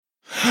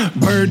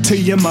Bird to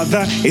your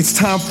mother, it's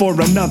time for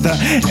another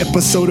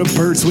episode of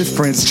Birds with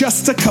Friends.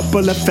 Just a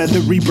couple of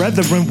feathery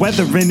brethren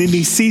weathering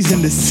any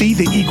season to see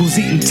the Eagles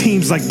eating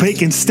teams like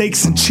bacon,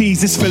 steaks, and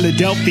cheese. It's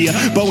Philadelphia,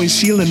 Bo and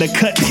Sheila in the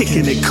cut,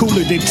 kicking it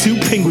cooler than two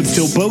penguins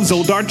till Bo's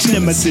old arch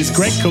nemesis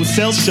Greg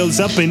Cosell shows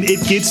up and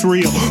it gets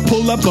real.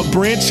 Pull up a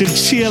branch and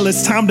chill,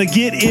 it's time to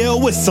get ill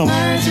with some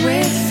Birds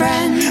with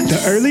Friends.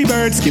 The early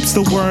bird skips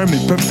the worm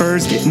and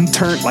prefers getting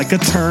turned like a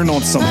turn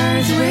on some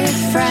Birds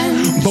with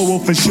Friends. Bo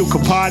Wolf and Sheil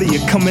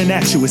Kapadia coming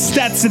at you with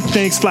stats and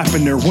things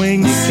flapping their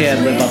wings. You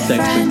can't live up to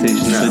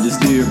expectations, so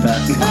just do your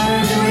best.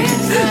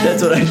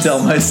 That's what I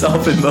tell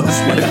myself in most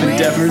life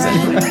endeavors.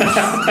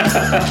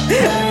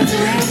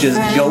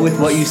 Just go with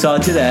what you saw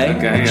today.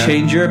 Okay, yeah.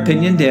 Change your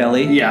opinion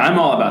daily. Yeah, I'm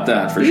all about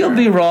that for sure. You'll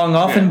be wrong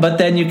often, but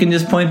then you can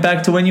just point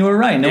back to when you were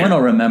right. No one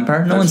will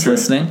remember. No one's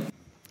listening.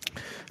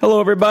 Hello,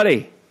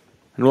 everybody,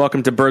 and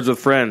welcome to Birds with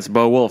Friends.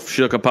 Bo Wolf,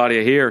 Sheil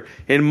Kapadia here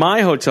in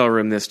my hotel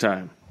room this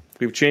time.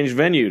 We've changed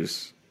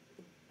venues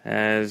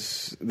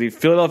as the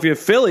Philadelphia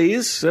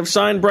Phillies have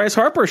signed Bryce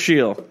Harper.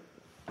 Sheil,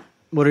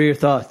 what are your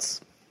thoughts?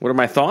 What are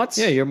my thoughts?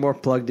 Yeah, you're more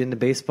plugged into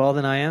baseball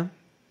than I am.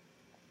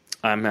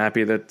 I'm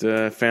happy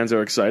that fans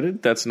are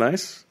excited. That's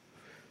nice.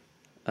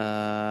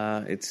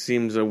 It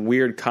seems a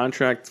weird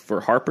contract for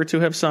Harper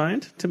to have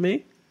signed to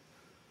me.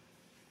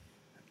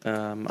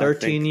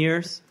 13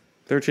 years?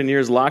 13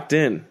 years locked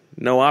in.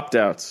 No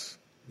opt-outs.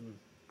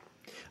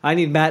 I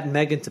need Matt and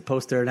Megan to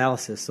post their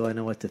analysis so I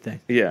know what to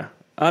think. Yeah.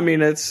 I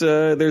mean, it's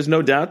there's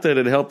no doubt that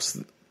it helps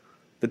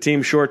the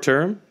team short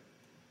term.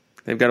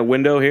 They've got a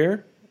window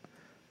here.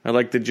 I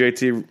like the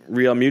JT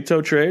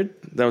Realmuto trade.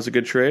 That was a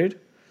good trade.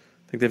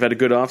 I think they've had a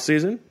good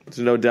offseason. There's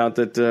no doubt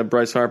that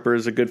Bryce Harper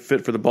is a good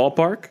fit for the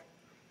ballpark.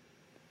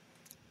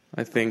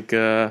 I think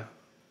I'm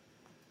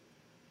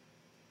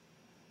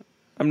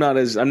not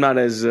as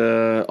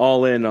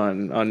all in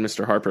on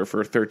Mr. Harper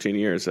for 13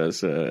 years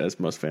as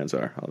most fans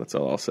are. That's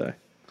all I'll say.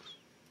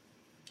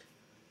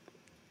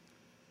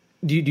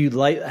 Do you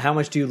like? How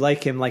much do you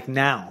like him? Like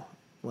now,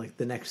 like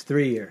the next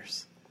 3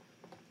 years?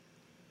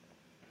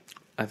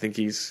 I think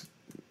he's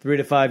 3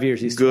 to 5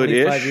 years. He's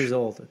good-ish. 25 years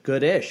old.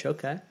 Good-ish.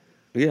 Okay.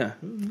 Yeah.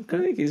 Okay.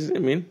 I think he's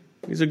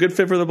a good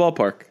fit for the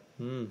ballpark.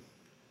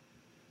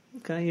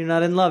 Okay. You're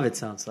not in love. It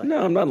sounds like.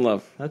 No, I'm not in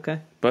love. Okay.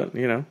 But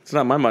it's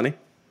not my money.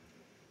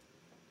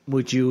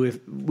 Would you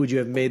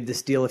have made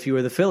this deal if you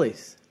were the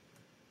Phillies?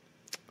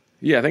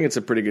 Yeah, I think it's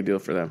a pretty good deal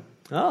for them.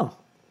 Oh.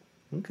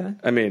 Okay.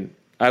 I mean,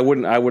 I would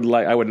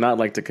not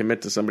like to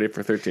commit to somebody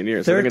for 13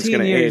 years. 13 I think it's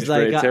going to age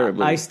very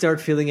terribly. I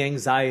start feeling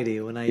anxiety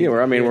when I. Yeah,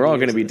 we're all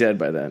going to be dead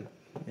by then.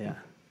 Yeah.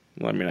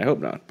 Well, I mean, I hope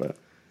not, but.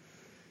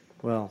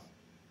 Well,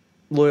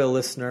 loyal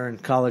listener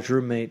and college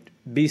roommate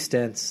B.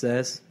 Stentz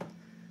says,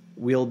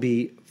 we'll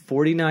be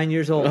 49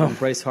 years old when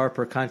Bryce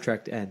Harper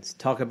contract ends.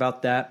 Talk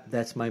about that.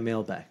 That's my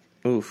mailbag.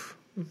 Oof.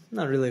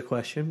 Not really a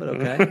question, but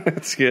okay.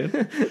 That's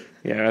good.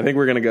 Yeah, I think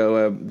we're going to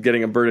go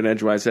getting a bird and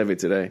edgewise heavy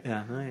today.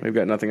 Yeah, all right. We've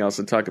got nothing else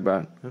to talk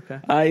about. Okay.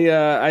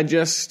 I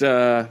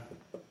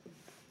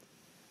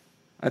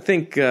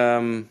think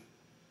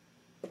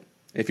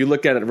if you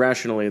look at it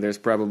rationally, there's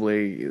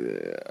probably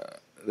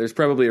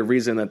a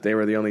reason that they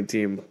were the only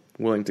team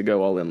willing to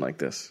go all in like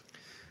this.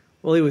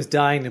 Well, he was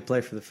dying to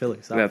play for the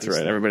Phillies. Obviously. That's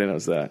right. Everybody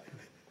knows that.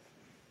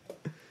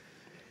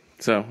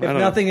 So, if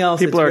nothing else,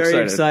 people it's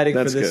very exciting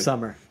for this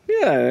summer.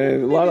 Yeah,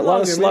 a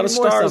lot of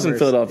stars in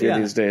Philadelphia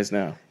these days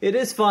now. It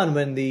is fun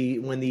when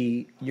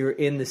you're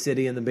in the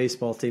city and the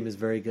baseball team is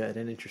very good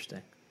and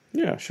interesting.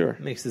 Yeah, sure. It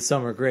makes the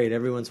summer great.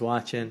 Everyone's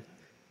watching. You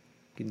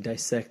can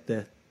dissect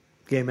the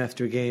game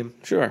after game.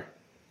 Sure. It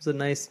was a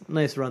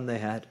nice run they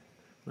had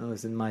when I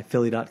was in my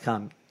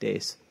Philly.com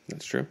days.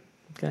 That's true.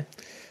 Okay.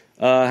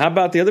 How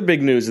about the other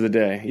big news of the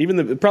day?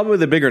 Probably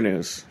the bigger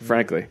news,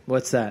 frankly.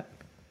 What's that?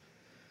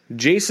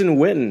 Jason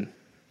Witten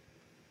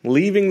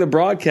leaving the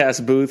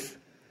broadcast booth,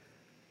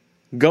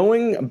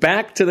 going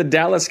back to the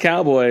Dallas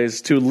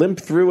Cowboys to limp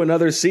through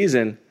another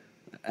season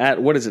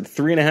at, what is it,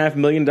 $3.5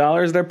 million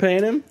they're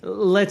paying him?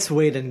 Let's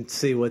wait and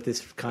see what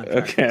this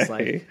contract looks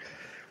like.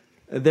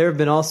 There have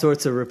been all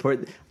sorts of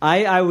reports.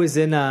 I was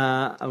in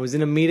a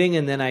meeting,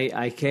 and then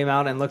I came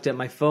out and looked at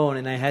my phone,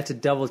 and I had to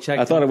double check.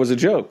 I thought it was a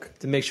joke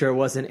to make sure it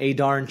wasn't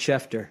Adarn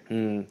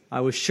Schefter. I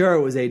was sure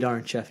it was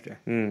Adarn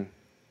Schefter.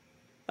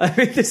 I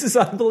mean, this is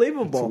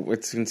unbelievable.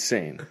 It's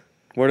insane.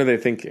 What are they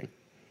thinking?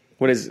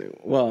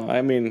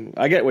 I mean,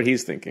 I get what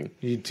he's thinking.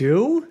 You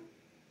do?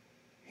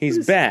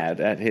 He's bad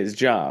at his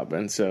job,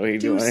 and so he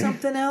do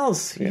something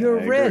else. Yeah,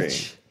 You're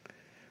rich.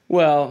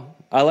 Well,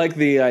 I like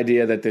the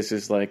idea that this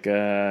is like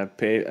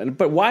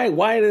but why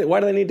do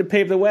they need to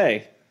pave the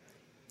way?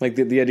 Like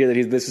the idea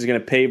that this is going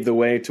to pave the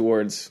way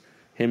towards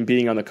him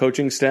being on the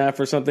coaching staff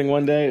or something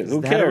one day.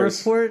 Who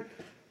cares? A report?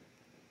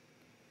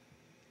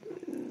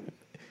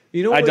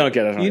 You know I don't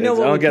get it. I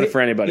don't get it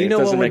for anybody. You know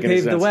it doesn't what make would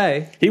any pave sense. the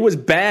way? He was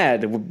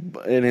bad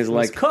in his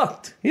He's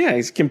cooked. Yeah,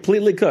 he's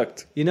completely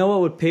cooked. You know what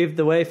would pave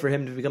the way for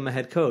him to become a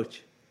head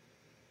coach?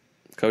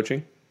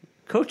 Coaching,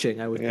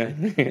 I would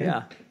think.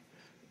 Yeah.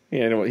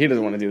 Yeah, he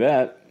doesn't want to do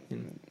that.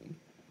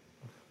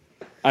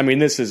 I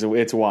mean,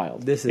 it's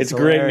wild. It's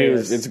great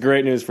hilarious. news. It's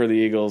great news for the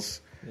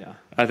Eagles. Yeah.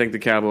 I think the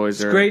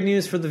Cowboys are Great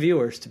news for the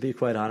viewers, to be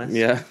quite honest.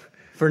 Yeah.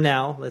 For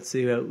now, let's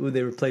see who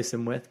they replace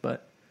him with.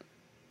 But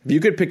If you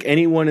could pick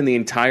anyone in the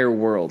entire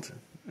world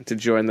to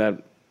join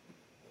that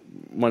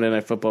Monday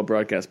Night Football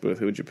broadcast booth,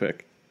 who would you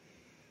pick?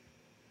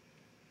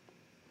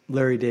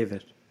 Larry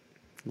David.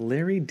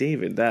 Larry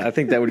David. I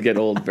think that would get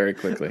old very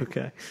quickly.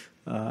 Okay.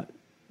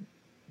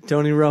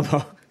 Tony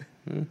Romo.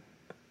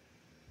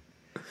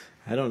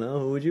 I don't know.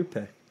 Who would you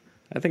pick?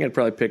 I think I'd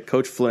probably pick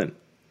Coach Flynn.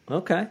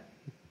 Okay.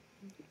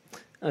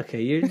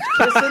 Okay, you're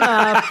kissing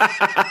up.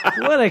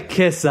 What a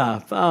kiss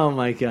up. Oh,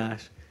 my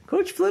gosh.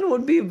 Coach Flynn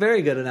would be a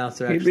very good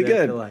announcer, actually. He'd be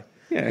good. I feel like.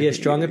 Yeah, He has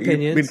strong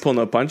opinions. He'd pull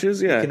no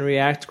punches. Yeah, He can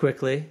react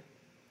quickly.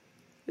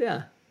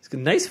 Yeah. He's got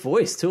a nice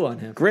voice, too, on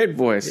him. great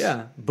voice.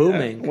 Yeah,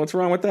 booming. Yeah, what's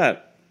wrong with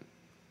that?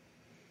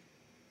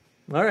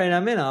 All right,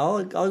 I'm in.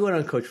 I'll go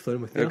on Coach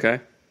Flynn with you.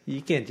 Okay.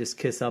 You can't just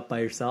kiss up by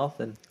yourself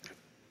and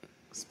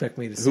expect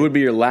me to Who would be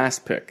your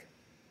last pick?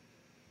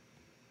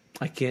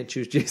 I can't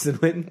choose Jason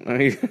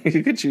Witten.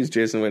 You could choose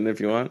Jason Witten if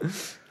you want.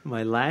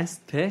 My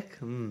last pick?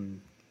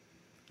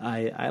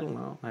 I don't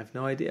know. I have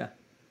no idea.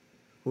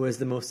 Who has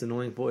the most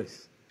annoying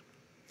voice?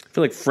 I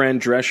feel like Fran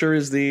Drescher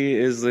is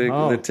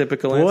the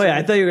typical Boy, answer.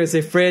 I thought you were going to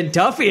say Fran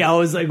Duffy. I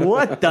was like,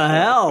 what the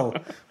hell?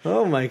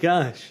 Oh, my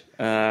gosh.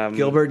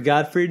 Gilbert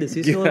Gottfried, is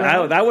he still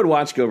around? I would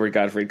watch Gilbert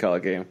Gottfried call a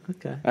game.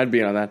 Okay. I'd be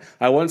in on that.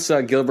 I once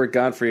saw Gilbert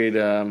Gottfried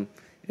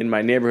in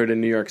my neighborhood in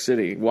New York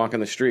City,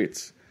 walking the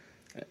streets,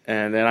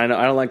 and then I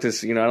don't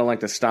like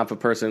to stop a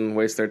person,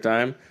 waste their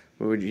time.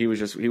 He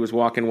was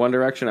walking one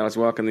direction, I was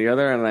walking the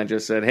other, and I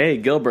just said, "Hey,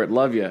 Gilbert,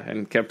 love you,"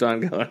 and kept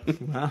on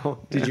going. Wow.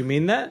 Did you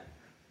mean that?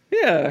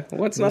 Yeah.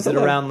 What's not Was to it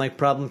love? around like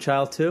Problem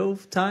Child 2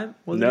 time?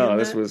 Was it No, in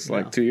this that? was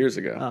like No. 2 years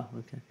ago. Oh,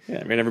 okay.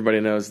 Yeah, I mean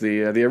everybody knows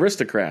the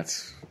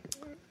Aristocrats.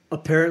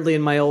 Apparently,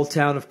 in my old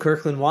town of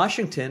Kirkland,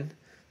 Washington,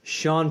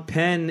 Sean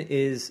Penn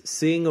is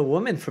seeing a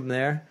woman from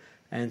there,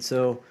 and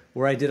so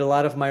where I did a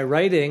lot of my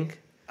writing.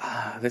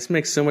 This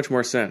makes so much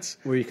more sense.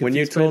 Were you when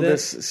you confused by told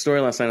this? this story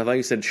last night, I thought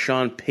you said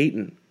Sean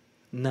Payton,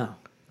 No.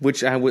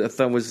 which I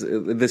thought was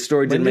the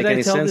story When didn't did make I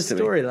any tell sense this to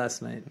story me.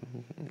 last night?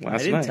 I Last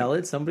didn't night. tell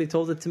it. Somebody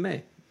told it to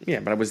me.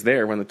 Yeah, but I was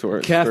there when the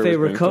story Cafe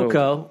was being told.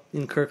 Rococo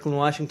in Kirkland,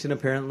 Washington.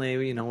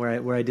 Apparently,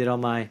 where I did all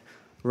my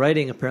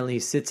writing. Apparently, he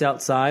sits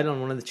outside on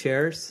one of the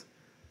chairs,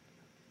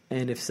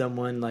 and if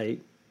someone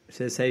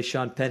says, "Hey,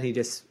 Sean Penn," he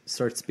just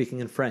starts speaking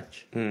in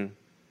French.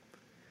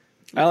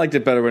 I liked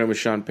it better when it was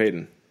Sean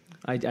Payton.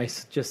 I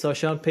just saw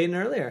Sean Payton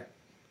earlier,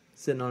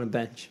 sitting on a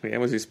bench. Yeah,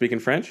 was he speaking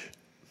French?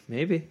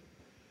 Maybe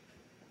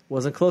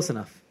wasn't close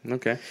enough.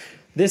 Okay.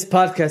 This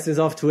podcast is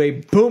off to a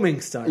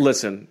booming start.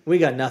 Listen, We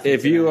got nothing.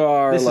 if today. you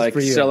are This is like for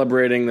you.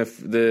 celebrating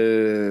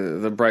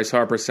the Bryce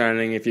Harper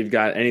signing, if you've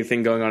got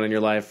anything going on in your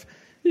life,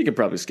 you could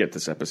probably skip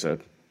this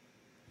episode.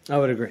 I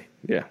would agree.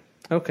 Yeah.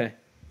 Okay.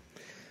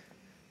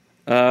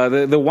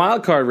 The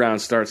wild card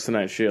round starts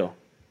tonight, Sheil.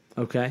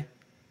 Okay.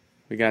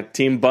 We got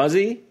Team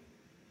Buzzy,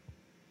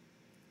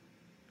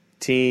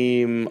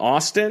 Team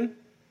Austin,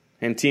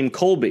 and Team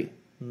Colby.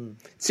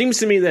 Seems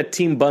to me that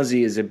Team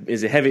Buzzy is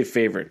a heavy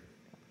favorite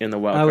in the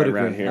wild I would card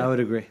round agree. here. I would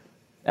agree.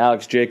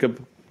 Alex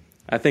Jacob.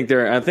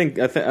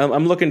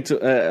 I'm looking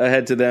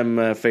ahead to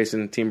them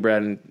facing Team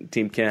Brad and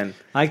Team Ken.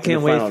 I in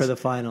can't the wait finals. for the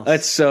finals.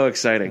 That's so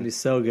exciting. It'd be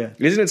so good.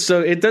 Isn't it so?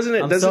 It doesn't.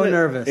 It I'm doesn't. so it,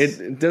 nervous.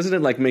 Doesn't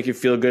it like make you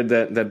feel good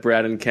that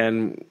Brad and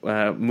Ken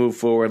move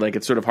forward? Like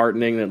it's sort of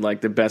heartening that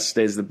like the best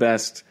stays the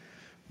best.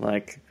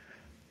 Like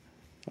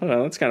I don't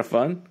know. That's kind of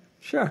fun.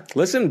 Sure.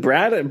 Listen,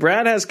 Brad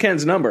has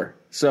Ken's number,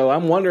 so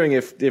I'm wondering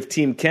if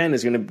Team Ken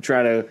is going to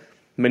try to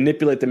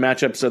manipulate the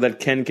matchup so that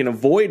Ken can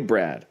avoid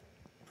Brad.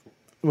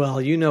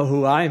 Well, you know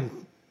who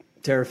I'm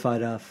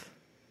terrified of.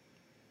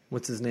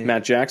 What's his name?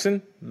 Matt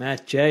Jackson.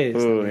 Matt J.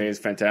 is Ooh, he's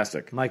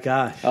fantastic. my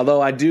gosh. Although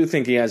I do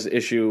think he has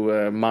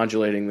issue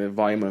modulating the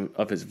volume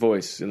of his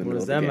voice in the What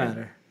middle does of the that game.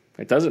 matter?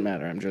 It doesn't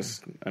matter. I'm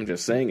just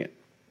saying it.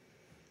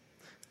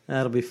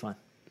 That'll be fun.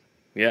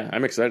 Yeah,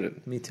 I'm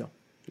excited. Me too.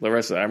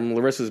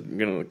 Larissa's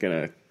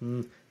gonna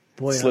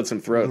Boy, slit some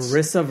throats.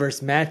 Larissa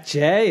versus Matt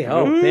J.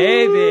 Oh, Ooh,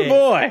 baby.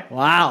 boy,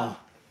 Wow.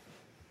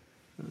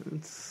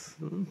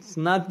 It's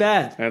not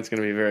bad. that's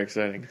gonna be very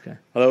exciting. Okay.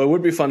 Although it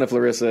would be fun if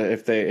Larissa,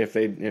 if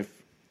the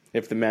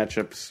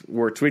matchups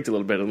were tweaked a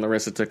little bit and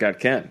Larissa took out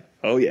Ken.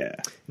 Oh yeah,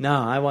 No,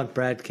 I want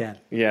Brad Ken.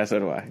 yeah. So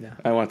do I. Yeah.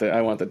 I want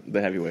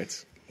the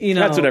heavyweights. You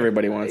know, That's what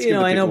everybody wants. You Give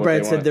know, the I know people what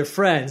Brad they said want. they're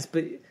friends,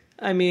 but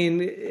I mean,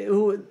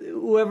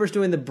 whoever's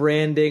doing the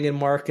branding and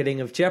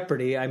marketing of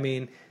Jeopardy, I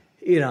mean,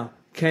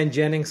 Ken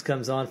Jennings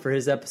comes on for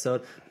his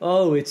episode.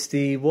 Oh, it's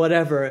the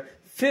whatever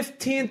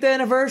 15th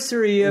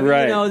anniversary of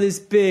Right. this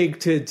big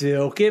to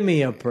do. Give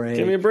me a break.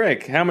 Give me a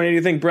break. How many do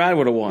you think Brad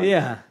would have won?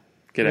 Yeah,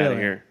 Get out of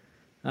really. here.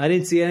 I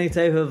didn't see any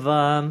type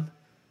of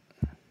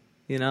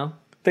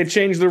They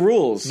changed the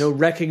rules. no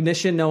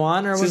recognition, no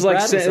honor. This When is like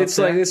Brad was up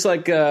there. it's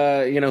like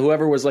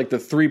whoever was like the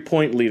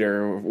 3-point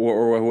leader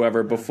or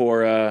whoever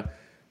before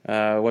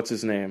what's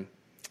his name?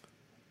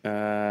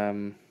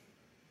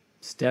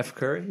 Steph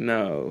Curry?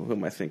 No, who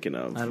am I thinking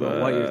of? I don't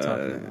know what you're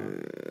talking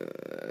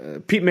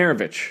about. Pete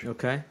Maravich.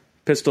 Okay.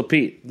 Pistol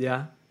Pete.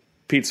 Yeah.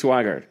 Pete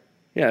Swigert.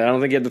 Yeah, I don't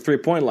think he had the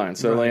 3-point line.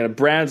 So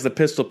Brad's the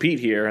Pistol Pete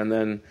here, and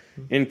then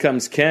in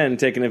comes Ken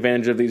taking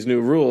advantage of these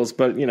new rules.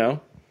 But,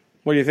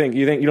 what do you think?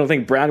 You don't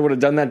think Brad would have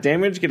done that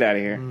damage? Get out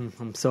of here.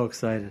 I'm so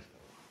excited.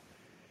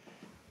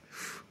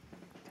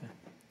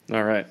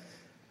 All right.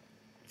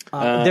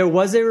 There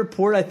was a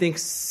report, I think,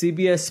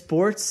 CBS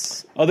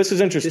Sports. Oh, this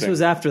is interesting. This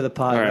was after the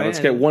pod, All right, let's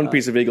get one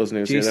piece of Eagles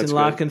news here. Jason That's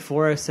Lock good. and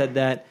Forrest said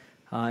that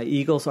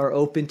Eagles are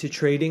open to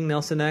trading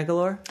Nelson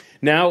Aguilar.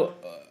 Now,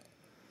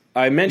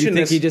 I mentioned You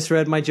think this. he just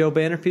read my Joe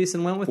Banner piece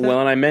and went with that?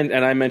 Well, I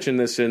mentioned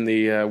this in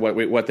the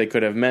what they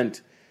could have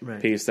meant Right.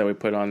 piece that we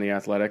put on the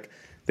Athletic.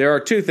 There are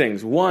two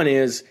things. One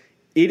is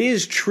it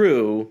is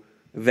true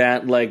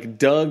that like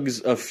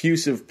Doug's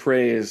effusive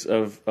praise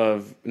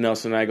of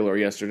Nelson Aguilar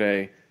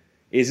yesterday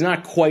is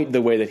not quite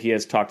the way that he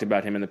has talked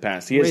about him in the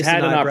past. He has Raised had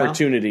an an eyebrow.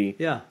 opportunity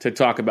Yeah. to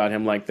talk about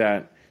him like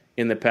that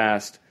in the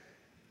past,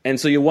 and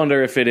so you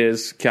wonder if it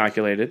is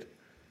calculated.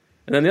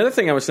 And then the other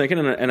thing I was thinking,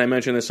 and I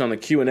mentioned this on the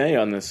Q&A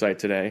on this site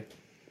today,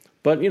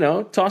 but,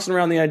 tossing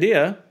around the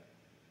idea,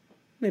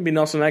 maybe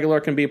Nelson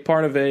Aguilar can be a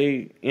part of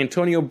a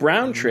Antonio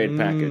Brown trade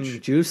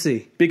package.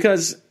 Juicy.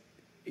 Because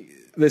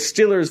the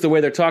Steelers, the way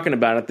they're talking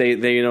about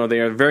it, they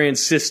are very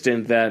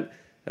insistent that,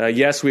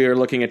 yes, we are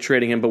looking at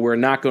trading him, but we're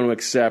not going to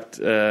accept,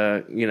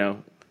 a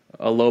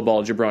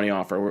lowball jabroni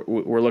offer.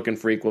 We're looking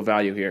for equal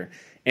value here.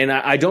 And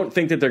I don't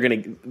think that they're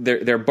going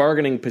to their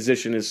bargaining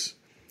position is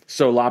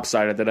so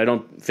lopsided that I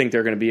don't think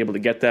they're going to be able to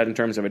get that in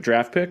terms of a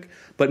draft pick.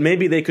 But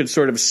maybe they could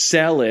sort of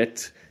sell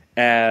it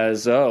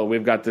as,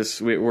 we've got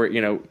this, we're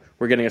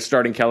getting a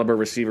starting caliber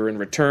receiver in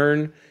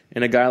return,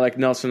 and a guy like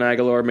Nelson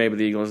Aguilar. Maybe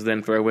the Eagles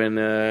then throw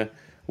in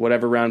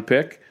whatever round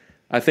pick.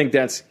 I think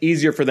that's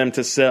easier for them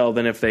to sell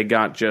than if they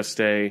got just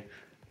a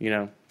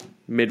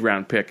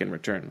mid-round pick in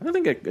return. I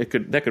think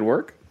that could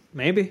work.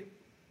 Maybe.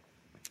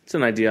 It's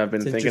an idea I've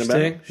been thinking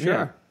about. Interesting. Sure.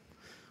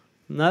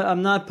 Yeah.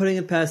 I'm not putting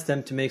it past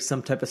them to make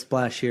some type of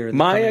splash here. In the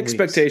My coming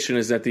expectation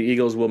is that the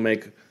Eagles will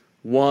make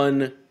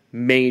one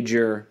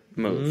major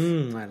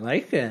move. weeks. I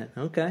like it.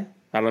 Okay.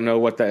 I don't know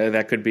what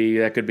that could be.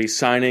 That could be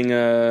signing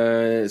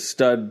a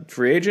stud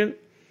free agent.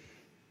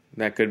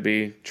 That could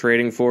be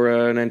trading for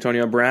an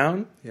Antonio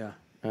Brown. Yeah.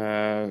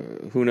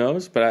 Who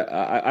knows? But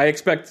I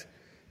expect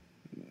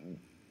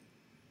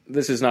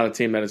this is not a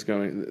team that is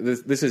going.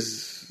 This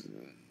is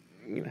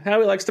how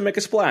he likes to make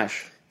a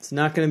splash. It's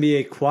not going to be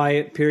a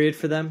quiet period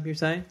for them, you're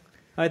saying?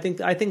 I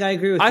think I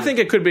agree with you. I think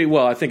it could be.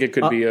 Well, I think it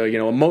could be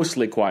a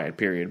mostly quiet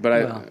period.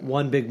 But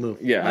one big move.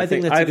 yeah, I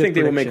think that's a I good think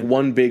they will make prediction.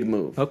 one big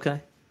move.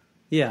 Okay.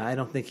 Yeah, I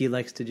don't think he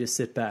likes to just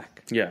sit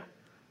back. Yeah.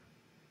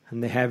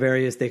 And they have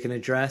areas they can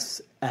address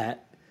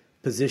at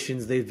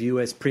positions they view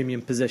as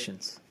premium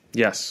positions,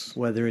 Yes.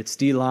 whether it's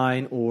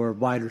D-line or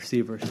wide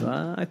receiver.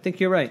 So I think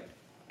you're right.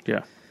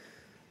 Yeah.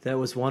 That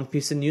was one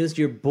piece of news.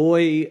 Your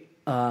boy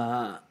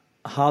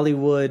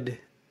Hollywood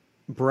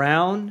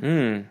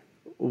Brown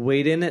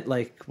weighed in at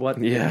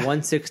Yeah.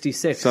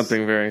 166.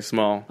 Something very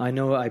small.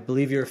 I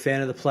believe you're a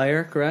fan of the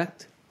player,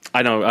 correct?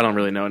 I don't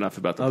really know enough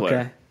about the Okay.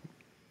 player.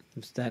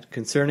 Is that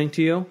concerning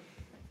to you?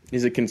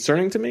 Is it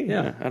concerning to me?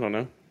 Yeah. I don't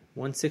know.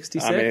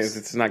 166? I mean,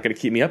 it's not going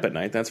to keep me up at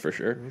night. That's for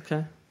sure.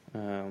 Okay.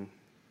 Um,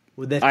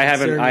 Would that I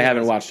concern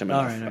haven't you? watched him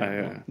All enough. right, all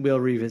right. Well, we'll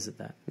revisit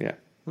that. Yeah.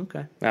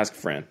 Okay. Ask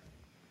Fran.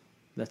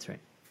 That's right.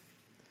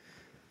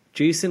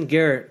 Jason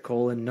Garrett,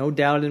 Colin. No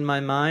doubt in my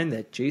mind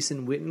that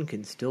Jason Witten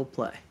can still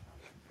play.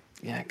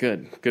 Yeah,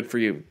 good. Good for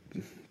you,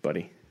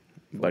 buddy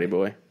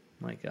boy.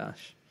 My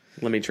gosh.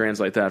 Let me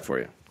translate that for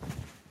you.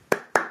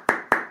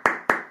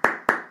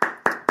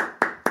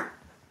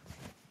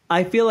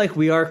 I feel like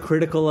we are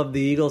critical of the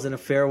Eagles in a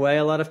fair way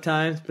a lot of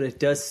times, but it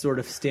does sort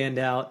of stand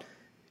out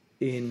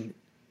in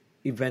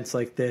events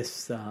like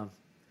this that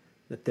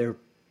they're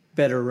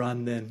better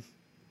run than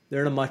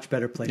they're in a much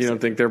better place. You don't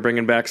think they're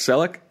bringing back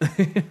Selleck?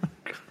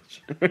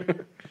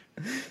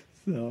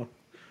 So,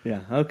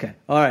 yeah, okay.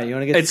 All right, you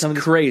want to get to It's some of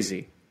these?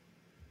 crazy.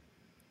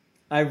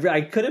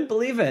 I couldn't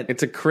believe it.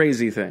 It's a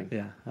crazy thing.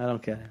 Yeah, I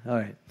don't get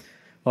it.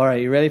 All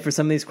right, you ready for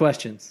some of these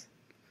questions?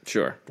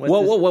 Sure.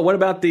 What What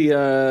about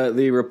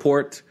the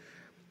report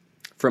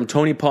from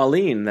Tony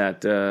Pauline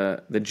that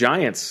the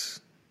Giants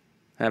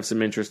have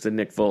some interest in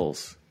Nick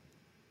Foles?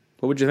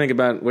 What would you think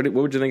about what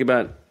would you think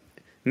about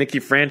Nicky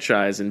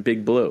Franchise and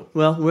Big Blue?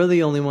 Well, we're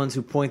the only ones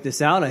who point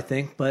this out, I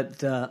think.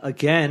 But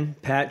again,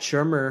 Pat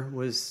Shurmur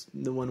was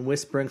the one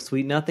whispering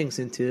sweet nothings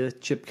into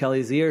Chip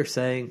Kelly's ear,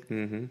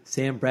 saying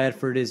Sam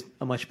Bradford is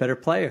a much better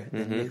player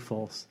than Nick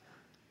Foles.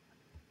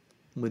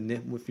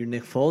 If you're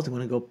Nick Foles, you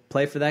want to go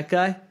play for that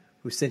guy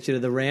who sent you to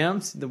the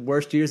Rams, the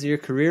worst years of your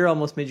career,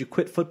 almost made you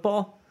quit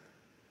football?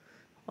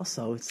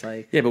 Also, it's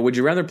like... Yeah, but would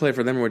you rather play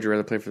for them or would you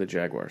rather play for the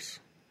Jaguars?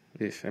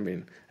 I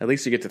mean, at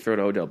least you get to throw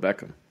to Odell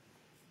Beckham.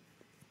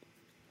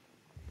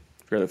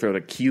 Rather throw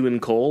to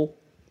Keelan Cole?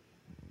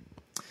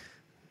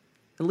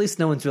 At least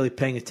no one's really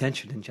paying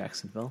attention in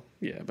Jacksonville.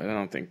 Yeah, but I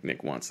don't think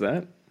Nick wants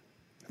that.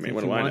 I mean,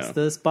 what he do I wants know?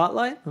 the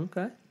spotlight?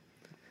 Okay.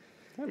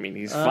 I mean,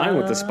 he's fine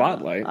with the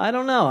spotlight. I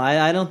don't know.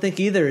 I don't think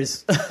either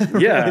is.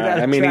 Really Yeah, that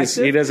I mean,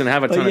 attractive, he doesn't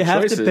have a but ton you of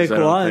have choices. to pick I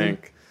don't one.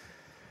 think.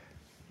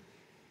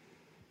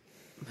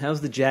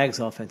 How's the Jags'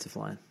 offensive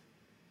line?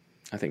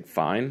 I think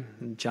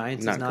fine.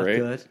 Giants Not is not great.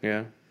 good.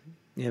 Yeah,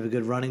 You have a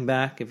good running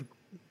back. You have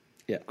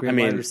yeah. a great I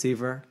mean, wide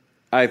receiver.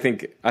 I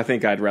think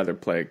I'd rather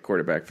play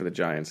quarterback for the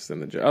Giants than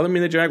the Jaguars. I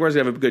mean, the Jaguars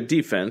have a good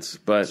defense,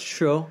 but It's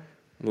true.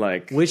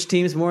 like, Which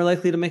team's more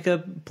likely to make a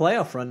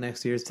playoff run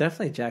next year? It's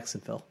definitely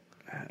Jacksonville.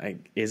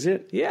 is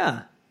it?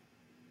 Yeah.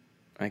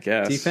 I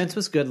guess Defense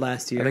was good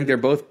last year. I think they're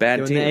both bad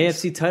They were teams. in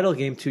the AFC title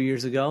game 2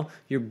 years ago.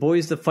 Your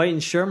boys, the Fighting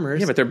Shermers.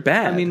 Yeah, but they're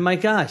bad. I mean, my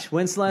gosh.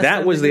 When's the last That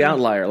time was they the did it?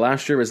 outlier.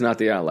 Last year was not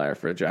the outlier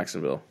for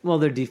Jacksonville. Well,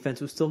 their defense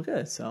was still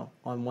good. So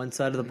on one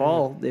side of the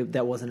ball,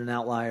 that wasn't an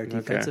outlier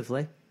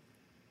defensively.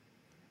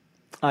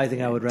 I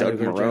think I would rather Doug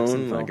go to Marone.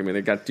 Jacksonville. Like, I mean,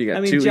 you got I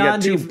mean, two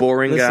John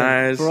boring listen,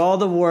 guys. For all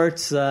the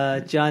warts,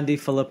 John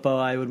DiFilippo,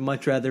 I would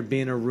much rather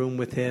be in a room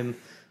with him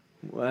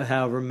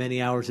however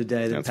many hours a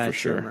day than That's Pat for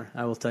sure. Shermer.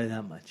 I will tell you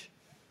that much.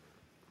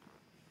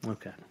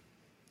 Okay.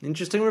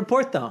 Interesting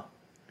report, though.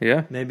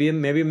 Yeah, Maybe a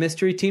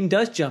mystery team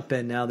does jump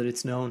in now that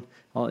it's known.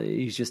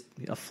 He's just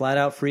a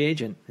flat-out free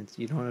agent.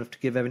 You don't have to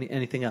give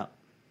anything up.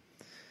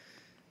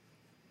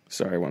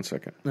 sorry, 1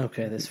 second.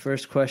 Okay, this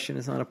first question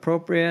is not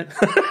appropriate.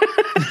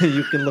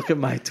 You can look at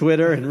my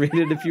Twitter and read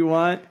it if you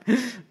want.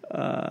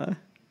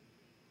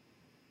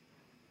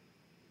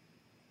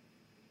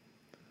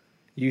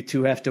 You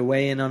two have to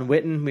weigh in on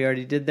Witten. We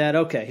already did that.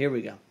 Okay, here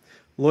we go.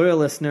 Loyal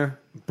listener,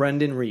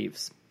 Brendan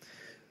Reeves.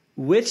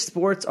 Which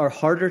sports are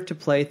harder to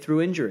play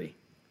through injury?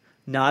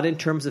 Not in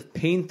terms of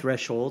pain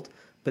threshold,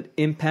 but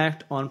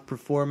impact on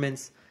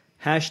performance.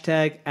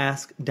 Hashtag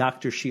Ask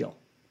Dr. Shield.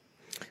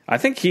 I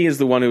think he is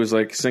the one who was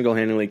like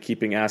single-handedly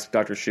keeping Ask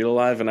Dr. Shield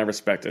alive, and I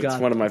respect it. It's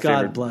one of my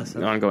God bless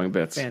favorite him. ongoing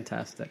bits.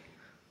 Fantastic.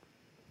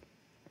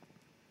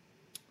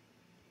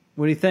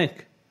 What do you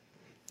think?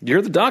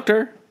 You're the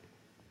doctor.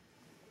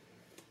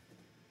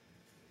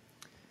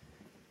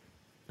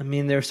 I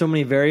mean, there are so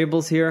many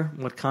variables here.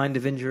 What kind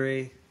of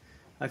injury?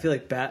 I feel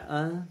like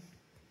I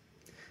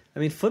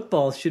mean,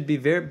 football should be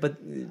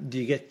but do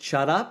you get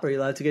shot up? Are you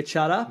allowed to get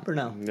shot up or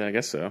no? Yeah, I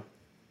guess so.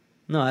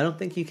 No, I don't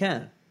think you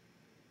can.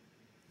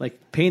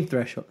 Like pain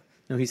threshold.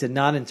 No, he said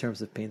not in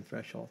terms of pain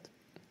threshold.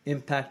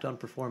 Impact on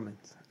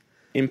performance.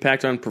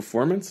 Impact on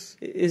performance?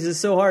 Is this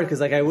so hard? Because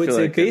like I would feel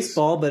say like it's-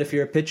 baseball, but if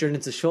you're a pitcher and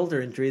it's a shoulder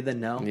injury, then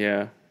no.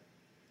 Yeah.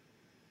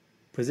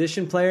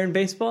 Position player in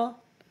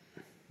baseball?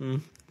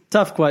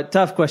 Tough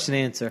question to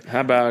answer. How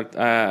about,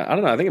 I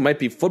don't know, I think it might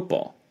be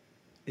football.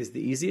 Is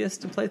the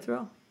easiest to play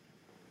through?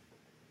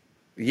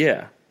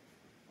 Yeah.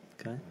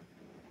 Okay.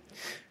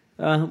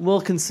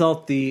 We'll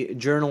consult the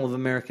Journal of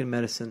American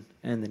Medicine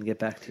and then get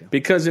back to you.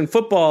 Because in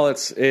football,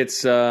 it's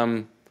there's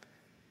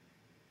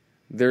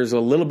a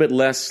little bit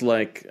less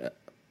like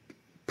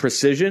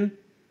precision,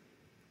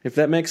 if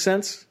that makes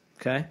sense.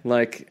 Okay.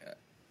 Like,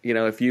 you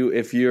know, if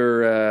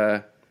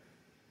your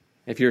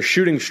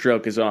shooting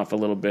stroke is off a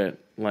little bit,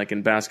 like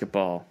in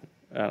basketball,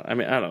 I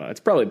mean, I don't know. It's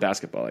probably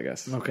basketball, I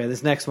guess. Okay,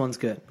 this next one's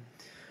good.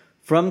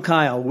 From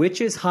Kyle, which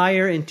is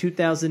higher in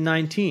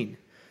 2019?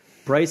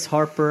 Bryce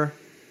Harper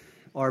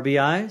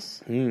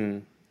RBIs?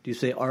 Do you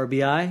say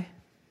RBI?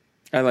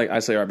 I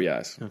say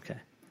RBIs, Okay.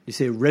 You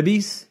say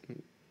ribbies?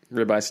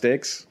 ribeye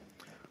steaks.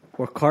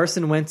 Or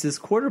Carson Wentz's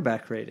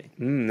quarterback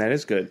rating? That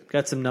is good.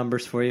 Got some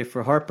numbers for you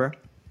for Harper.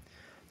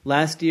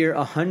 Last year,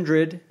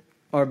 100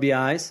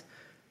 RBIs.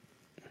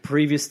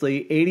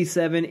 Previously,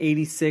 87,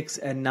 86,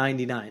 and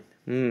 99.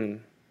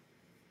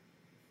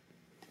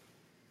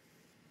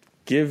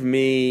 Give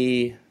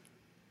me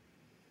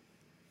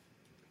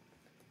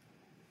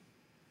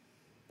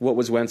what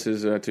was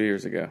Wentz's 2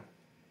 years ago?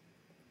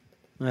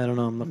 I don't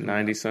know. I'm looking.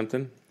 90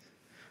 something,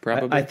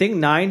 probably. I think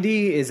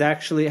 90 has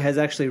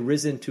actually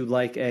risen to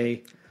like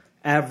a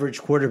average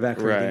quarterback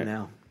rating Right.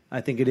 now.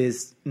 I think it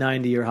is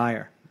 90 or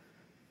higher,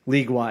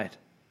 league wide.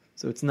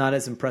 So it's not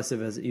as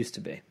impressive as it used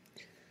to be.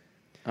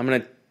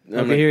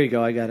 Okay, here you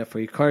go. I got it for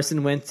you.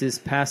 Carson Wentz's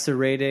passer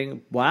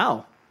rating.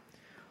 Wow,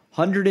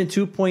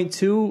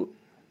 102.2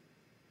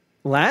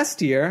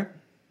 last year.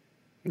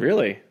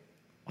 Really,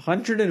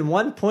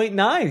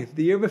 101.9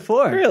 the year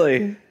before.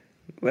 really,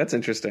 that's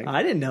interesting.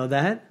 I didn't know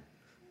that.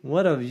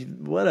 What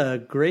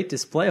a great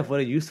display of what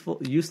a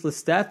useless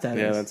stat that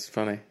is. Yeah, that's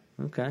funny.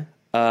 Okay.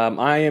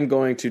 I am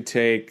going to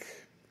take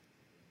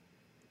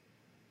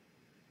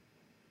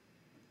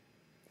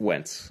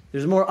Wentz.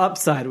 There's more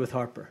upside with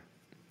Harper.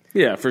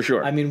 Yeah, for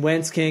sure. I mean,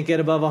 Wentz can't get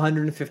above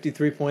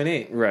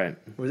 153.8. right.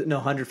 Or is it, no,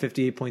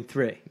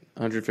 158.3.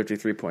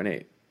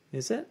 153.8.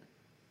 Is it?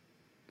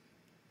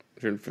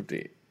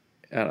 150.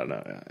 I don't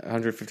know.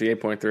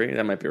 158.3.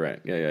 That might be right.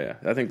 Yeah.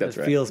 I think that's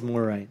That right. feels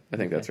more right. I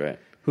think that's right.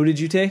 Who did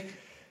you take?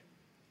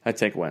 I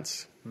take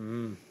Wentz.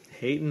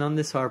 Hating on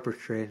this Harper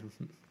trade.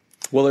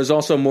 Well, there's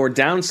also more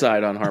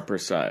downside on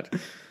Harper's side.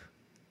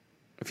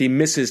 If he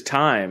misses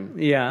time,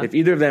 Yeah. If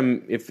either of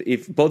them,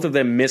 if both of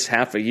them miss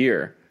half a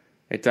year,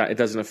 it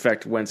doesn't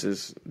affect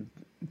Wentz's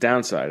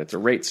downside. It's a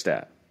rate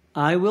stat.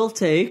 I will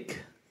take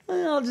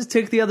I'll just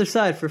take the other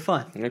side for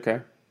fun. Okay.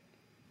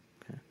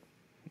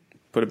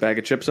 Put a bag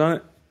of chips on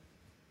it.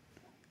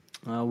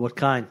 What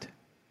kind?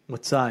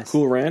 What size?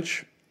 Cool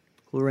Ranch.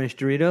 Cool Ranch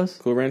Doritos?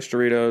 Cool Ranch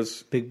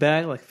Doritos. Big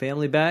bag, like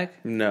family bag?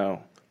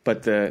 No,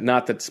 but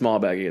not the small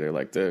bag either,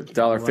 like the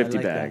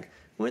 $1.50 bag.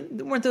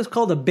 Weren't those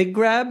called a Big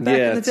Grab back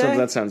in the day?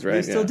 That sounds right.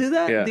 They still do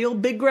that? Yeah. The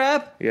old Big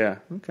Grab? Yeah.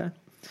 Okay.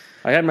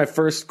 I had my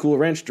first Cool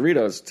Ranch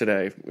Doritos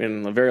today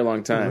in a very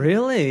long time.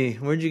 Really?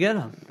 Where'd you get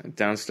them?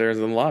 Downstairs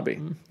in the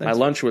lobby. My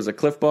lunch was a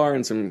Cliff Bar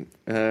and some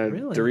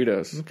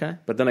Doritos. Okay.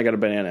 But then I got a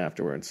banana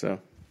afterwards. So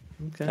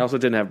Okay. I also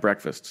didn't have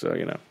breakfast, so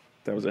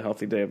that was a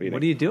healthy day of eating.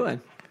 What are you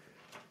doing?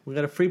 We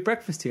got a free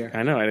breakfast here.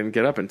 I know. I didn't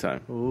get up in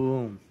time.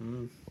 Ooh.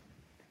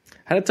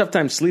 Had a tough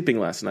time sleeping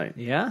last night.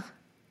 Yeah?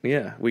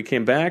 Yeah, we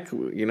came back,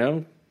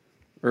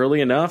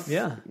 early enough.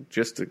 Yeah.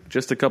 Just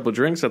a couple of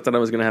drinks. I thought I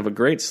was going to have a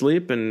great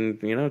sleep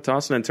and,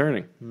 tossing and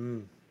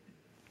turning.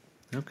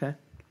 Okay.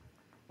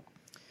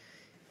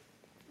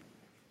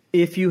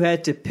 If you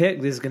had to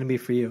pick, this is going to be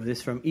for you. This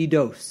is from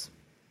Edos.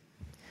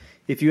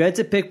 If you had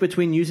to pick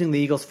between using the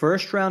Eagles'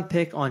 first-round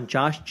pick on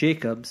Josh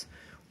Jacobs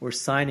or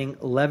signing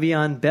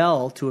Le'Veon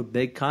Bell to a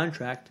big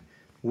contract,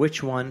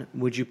 which one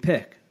would you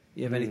pick?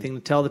 You have anything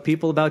to tell the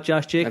people about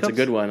Josh Jacobs? That's a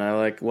good one.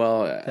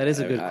 That is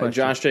a good question.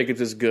 Josh Jacobs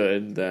is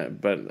good,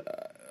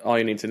 but all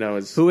you need to know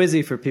is who is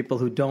he for people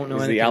who don't know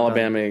anything the about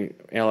him?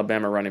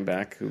 Alabama running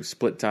back who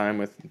split time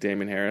with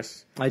Damon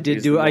Harris. I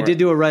did do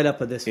a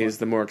write-up of this one. He's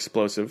the more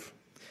explosive.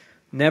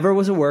 Never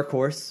was a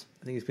workhorse.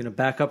 I think he's been a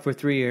backup for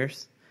 3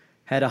 years.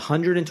 Had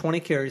 120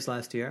 carries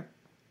last year.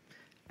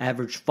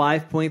 Averaged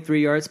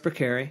 5.3 yards per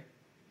carry.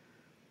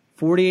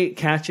 48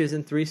 catches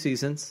in 3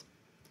 seasons.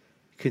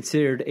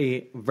 Considered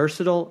a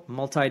versatile,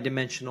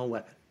 multi-dimensional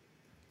weapon.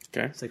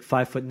 Okay. It's like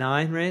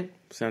 5'9", right?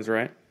 Sounds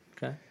right.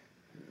 Okay.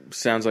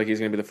 Sounds like he's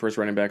going to be the first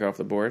running back off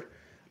the board.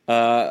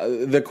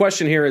 The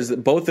question here is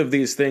that both of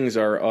these things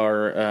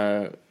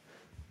are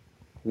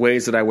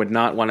ways that I would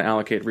not want to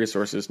allocate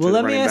resources to the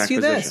running back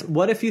position. Well, let me ask you this.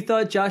 What if you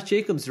thought Josh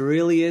Jacobs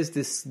really is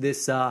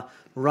this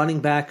running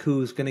back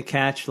who's going to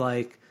catch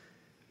like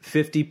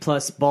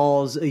 50-plus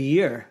balls a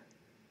year?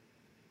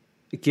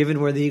 Given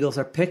where the Eagles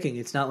are picking,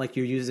 it's not like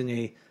you're using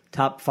a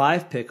top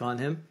 5 pick on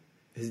him.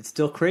 Is it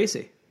still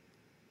crazy?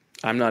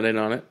 I'm not in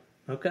on it.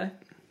 Okay.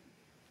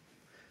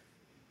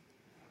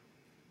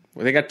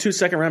 Well, they got 2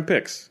 second-round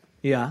picks.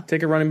 Yeah.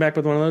 Take a running back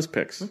with one of those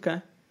picks.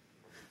 Okay.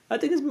 I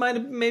think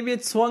maybe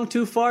it swung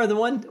too far the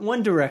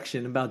one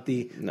direction about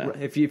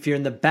if you're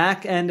in the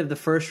back end of the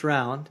first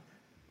round,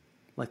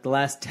 like the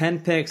last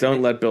 10 picks.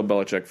 Don't let Bill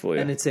Belichick fool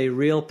you. And it's a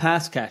real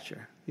pass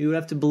catcher. You would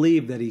have to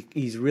believe that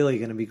he's really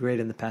going to be great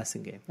in the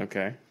passing game.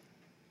 Okay.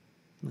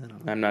 I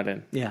don't know. I'm not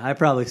in. Yeah, I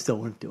probably still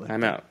wouldn't do it.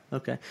 I'm out.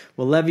 Okay.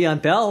 Well,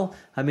 Le'Veon Bell,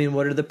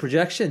 what are the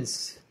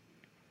projections?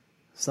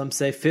 Some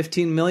say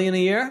 $15 million a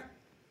year.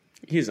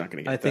 He's not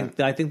going to get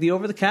that. I think the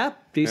over the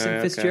cap.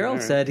 Jason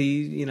Fitzgerald said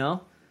he.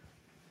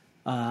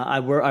 I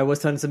was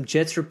talking to some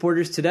Jets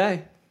reporters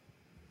today.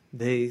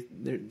 What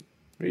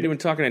are you doing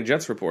talking to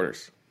Jets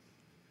reporters?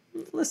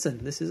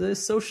 Listen, this is a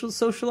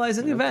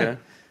socializing event,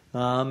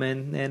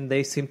 and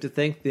they seem to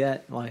think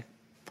that like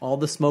all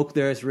the smoke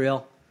there is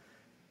real.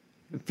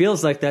 It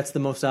feels like that's the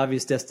most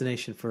obvious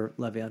destination for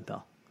Le'Veon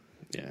Bell.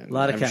 Yeah, a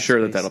lot of I'm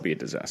sure that'll be a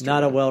disaster.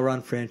 Not a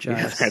well-run franchise.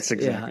 Yeah, that's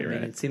exactly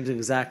right. It seems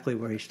exactly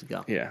where he should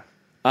go. Yeah,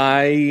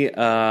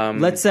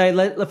 let's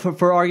say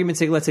for argument's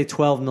sake, let's say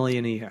 $12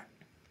 million a year.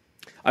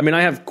 I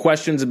have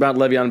questions about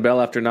Le'Veon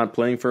Bell after not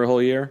playing for a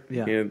whole year.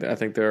 Yeah. I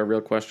think there are real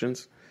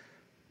questions.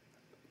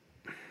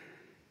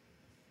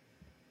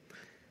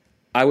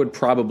 I would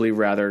probably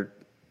rather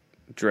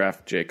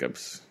draft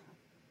Jacobs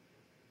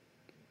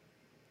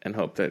and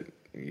hope that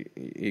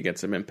you get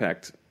some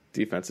impact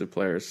defensive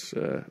players.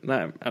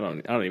 I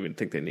don't even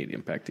think they need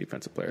impact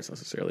defensive players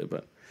necessarily,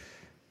 but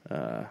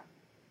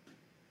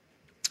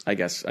I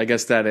guess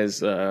that is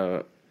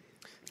That's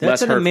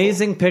less an hurtful.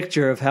 Amazing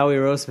picture of Howie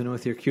Roseman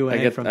with your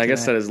Q&A from today. I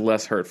guess that is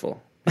less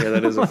hurtful. Yeah,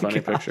 that is a funny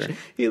picture.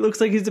 He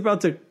looks like he's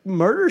about to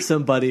murder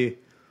somebody.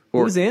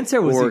 Whose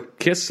answer was or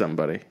kiss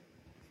somebody.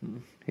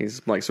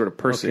 He's like sort of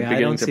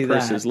beginning to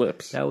purse his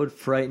lips. That would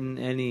frighten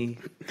any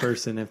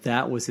person if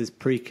that was his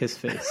pre-kiss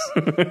face.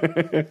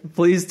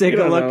 Please take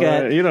a look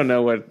at. You don't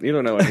know what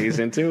he's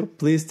into.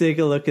 Please take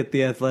a look at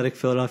the Athletic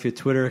Philadelphia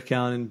Twitter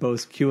account and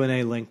Bo's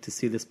Q&A link to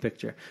see this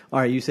picture. All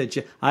right, you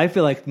said I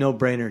feel like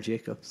no-brainer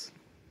Jacobs.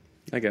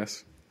 I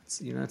guess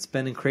you're not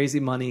spending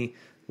crazy money.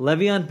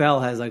 Le'Veon Bell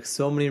has like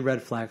so many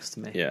red flags to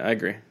me. Yeah, I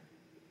agree.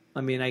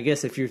 I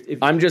guess if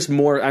I'm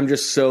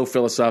just so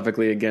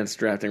philosophically against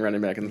drafting running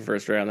back in the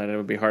first round that it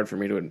would be hard for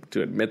me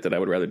to admit that I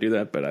would rather do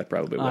that, but I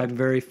probably would. I'm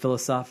very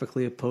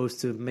philosophically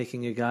opposed to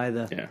making a guy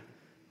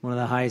one of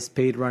the highest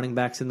paid running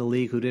backs in the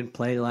league who didn't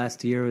play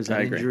last year, who's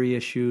had injury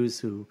issues,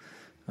 who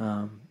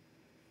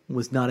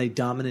was not a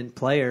dominant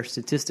player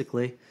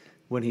statistically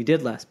when he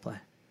did last play.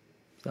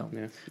 So,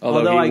 yeah.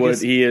 Although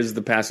he is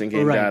the passing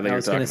game guy that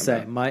you're talking about. I was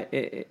going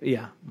to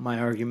say, my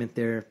argument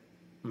there,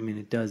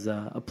 it does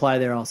apply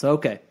there also.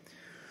 Okay.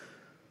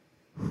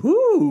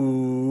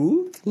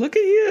 Who? Look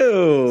at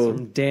you.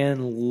 From Dan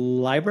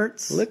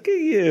Leibertz. Look at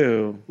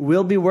you.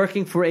 Will be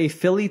working for a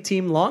Philly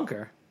team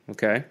longer.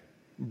 Okay.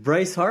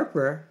 Bryce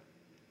Harper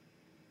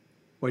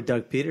or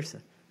Doug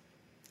Peterson?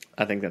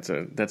 I think that's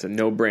a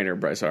no-brainer,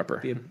 Bryce Harper.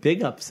 Be a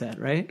big upset,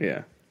 right?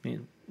 Yeah. I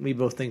mean, we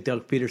both think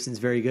Doug Peterson's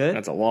very good.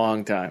 That's a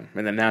long time.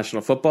 In the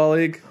National Football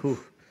League, and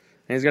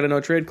he's got a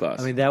no-trade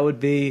clause. I mean, that would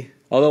be...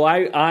 Although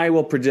I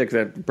will predict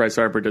that Bryce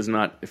Harper does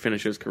not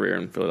finish his career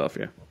in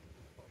Philadelphia.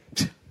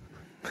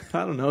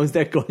 I don't know. Is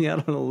that going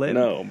out on a limb?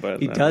 No,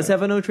 but... He does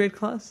have a no-trade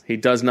clause? He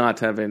does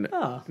not have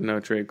a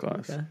no-trade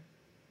clause. Okay.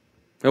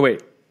 Oh,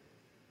 wait.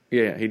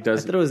 Yeah, he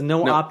does. I thought it was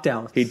no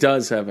opt-out. He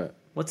does have it.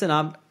 What's an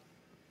opt...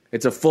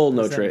 It's a full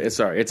no-trade.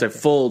 Sorry, it's a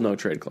full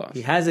no-trade clause.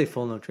 He has a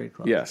full no-trade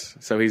clause. Yes,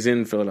 so he's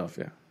in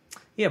Philadelphia.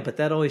 Yeah, but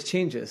that always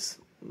changes.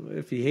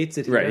 If he hates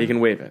it here... Right, he can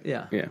waive it.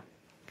 Yeah. Yeah.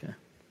 Okay.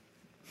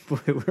 Boy,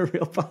 we're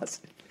real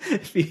positive.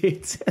 If he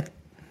hates it.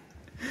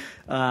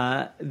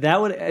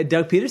 That would...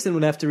 Doug Peterson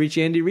would have to reach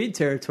Andy Reid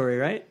territory,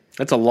 right?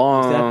 That's a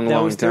long, long time.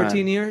 That was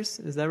 13 years?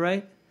 Is that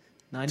right?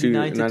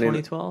 99 to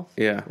 2012?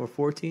 Yeah. Or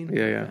 14?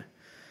 Yeah.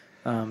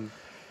 Okay.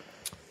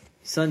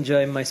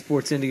 Sanjay, my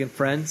sports Indian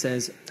friend,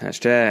 says,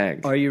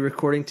 Hashtag. are you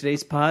recording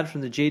today's pod from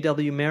the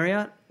JW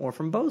Marriott or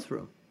from Bo's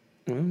room?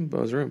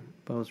 Bo's room.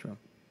 Bo's room.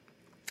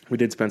 We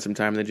did spend some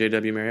time in the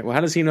JW Marriott. Well,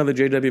 how does he know the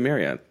JW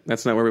Marriott?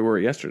 That's not where we were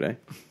yesterday.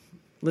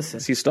 Listen.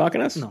 Is he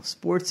stalking us? No,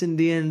 sports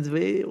Indians,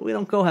 we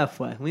don't go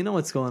halfway. We know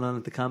what's going on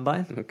at the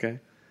Combine. Okay.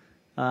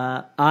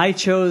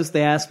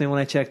 They asked me when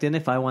I checked in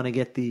if I want to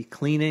get the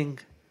cleaning,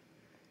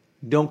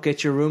 don't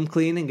get your room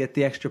clean and get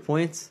the extra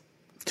points.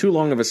 Too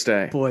long of a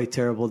stay. Boy,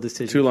 terrible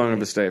decision. Too long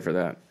of a stay for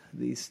that.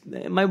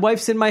 My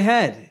wife's in my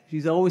head.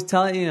 She's always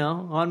telling,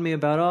 on me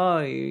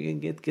about, you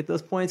get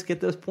those points,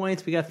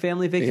 We got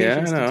family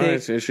vacations to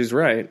take. She's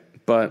right,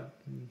 but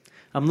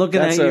I'm looking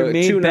at your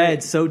main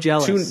bed, so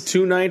jealous.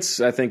 Two nights,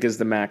 I think, is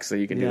the max that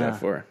you can do that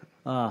for.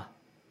 Okay.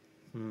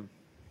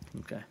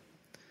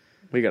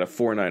 We got a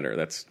 4-nighter.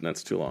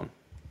 That's too long.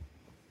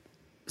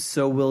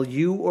 So will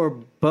you or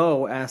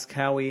Bo ask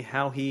Howie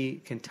how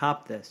he can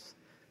top this?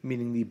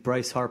 Meaning the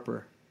Bryce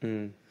Harper.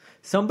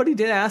 Somebody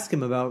did ask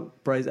him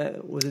about Bryce.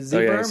 Was it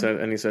Z-Berm? Oh,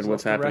 yeah, he said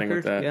what's happening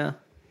with that. Yeah. I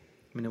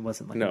mean, it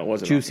wasn't like it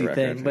wasn't juicy off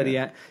the record, thing. But he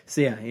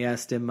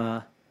asked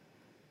him,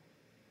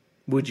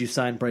 would you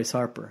sign Bryce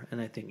Harper? And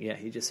I think,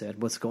 he just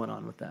said, what's going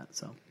on with that?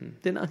 So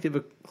did not give a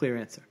clear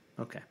answer.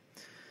 Okay.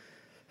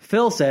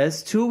 Phil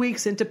says, 2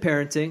 weeks into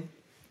parenting,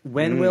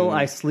 when will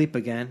I sleep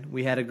again?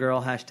 We had a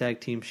girl,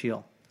 hashtag Team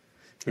Shield.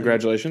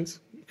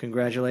 Congratulations.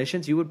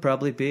 Congratulations. You would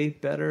probably be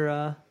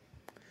better...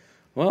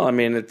 Well, I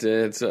mean,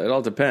 it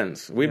all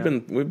depends. We've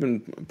been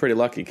pretty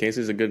lucky.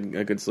 Casey's a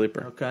good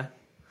sleeper. Okay.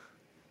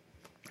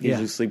 He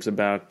usually sleeps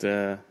about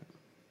like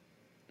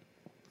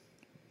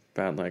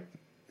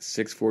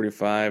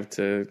 6:45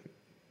 to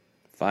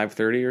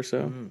 5:30 or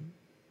so.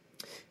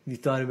 You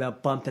thought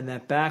about bumping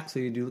that back so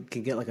you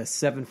can get like a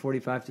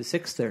 7:45 to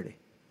 6:30.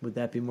 Would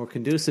that be more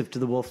conducive to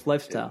the Wolf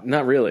lifestyle?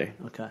 Not really.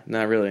 Okay.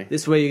 Not really.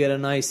 This way you get a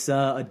nice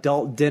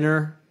adult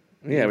dinner.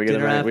 Yeah, we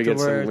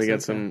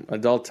get some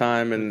adult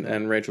time,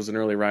 and Rachel's an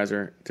early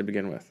riser to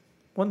begin with.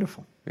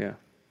 Wonderful. Yeah.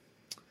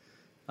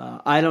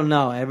 I don't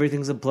know.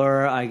 Everything's a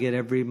blur. I get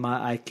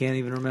I can't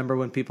even remember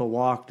when people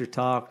walked or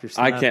talked or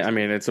slept. I can't. I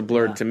mean, it's a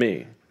blur to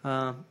me.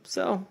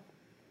 So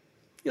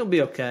you'll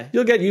be okay.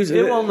 You'll get used.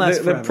 It won't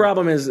last forever. The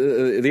problem is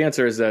the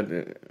answer is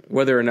that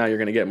whether or not you're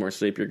going to get more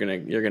sleep, you're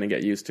going to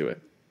get used to it.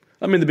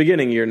 I mean, in the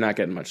beginning, you're not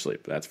getting much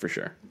sleep. That's for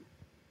sure.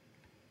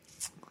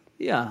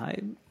 Yeah, I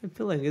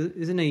feel like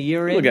isn't a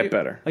year in? It'll get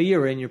better. A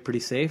year in, you're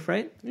pretty safe,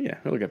 right? Yeah,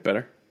 it'll get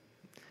better.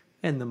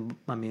 And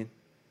I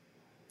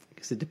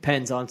guess it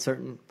depends on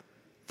certain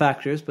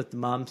factors, but the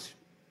moms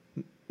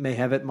may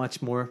have it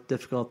much more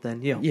difficult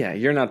than you. Yeah,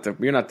 you're not the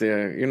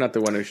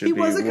one who should be worried. He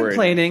wasn't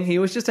complaining. He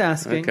was just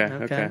asking.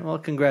 Okay. Well,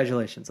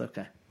 congratulations.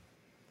 Okay.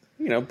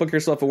 Book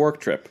yourself a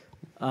work trip.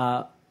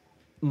 My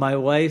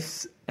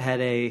wife's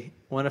had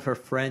one of her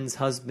friends'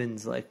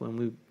 husbands, like when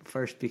we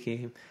first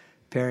became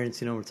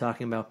parents, we're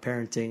talking about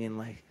parenting and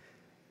like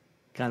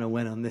kind of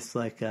went on this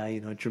like,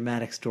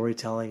 dramatic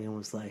storytelling and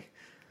was like,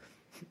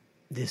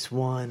 this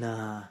one,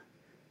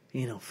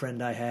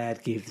 friend I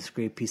had gave this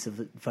great piece of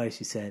advice.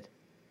 He said,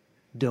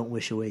 don't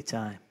wish away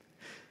time.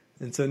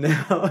 And so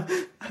now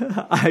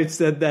I've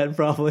said that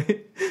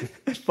probably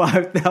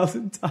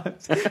 5,000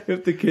 times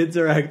if the kids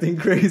are acting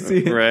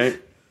crazy.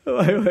 Right.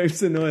 My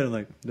wife's annoyed. I'm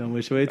like, don't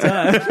wish away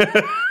time.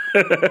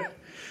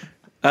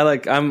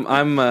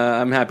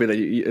 I'm happy that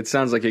it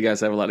sounds like you guys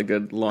have a lot of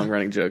good long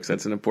running jokes.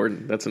 That's an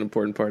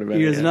important part of it.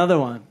 Here's another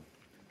one.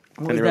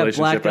 What was that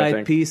Black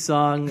Eyed Peas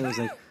song? It was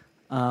like,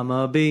 I'm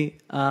a bee.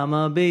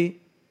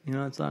 You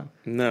know that song?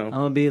 No.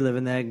 I'm a bee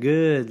living that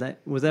good.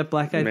 Was that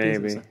Black Eyed Peas?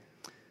 Maybe.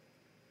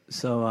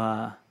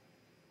 So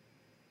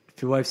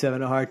if your wife's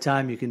having a hard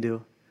time, you can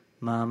do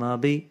Mama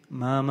bee,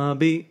 Mama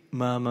bee,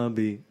 Mama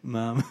bee,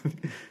 Mama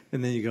bee.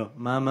 And then you go,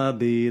 Mama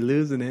bee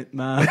losing it,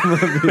 Mama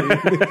bee.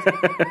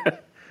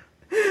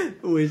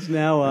 Which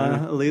now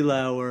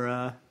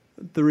Leela,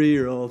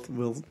 3-year-old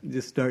will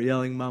just start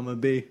yelling "Mama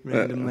B"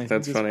 randomly.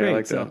 That's which is funny. I great.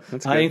 like that. So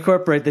That's I good.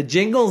 incorporate the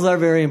jingles are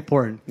very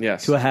important.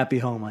 Yes. To a happy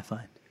home, I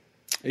find.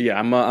 Yeah,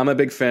 I'm a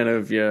big fan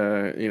of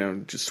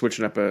just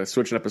switching up a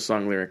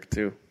song lyric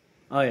too.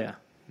 Oh yeah,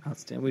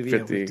 outstanding. We've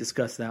 50.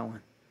 discussed that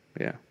one.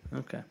 Yeah.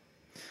 Okay.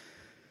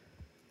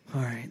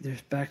 All right.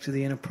 There's back to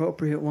the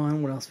inappropriate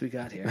one. What else we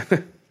got here?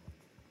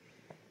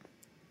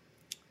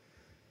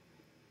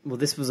 Well,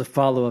 this was a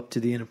follow-up to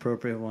the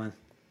inappropriate one.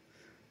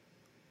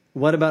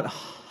 What about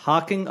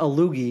hawking a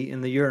loogie in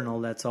the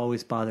urinal? That's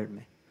always bothered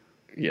me.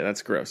 Yeah,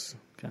 that's gross.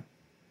 Okay.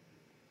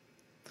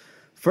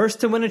 First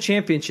to win a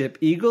championship,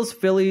 Eagles,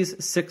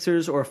 Phillies,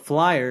 Sixers, or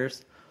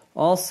Flyers.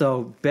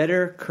 Also,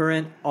 better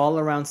current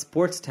all-around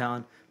sports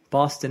town,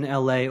 Boston,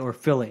 LA, or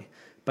Philly.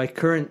 By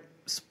current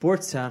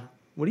sports town,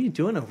 what are you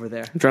doing over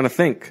there? I'm trying to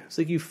think. It's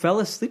like you fell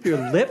asleep.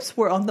 Your lips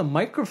were on the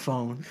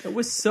microphone. It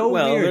was so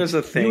Well, weird. there's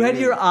a thing. You had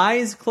your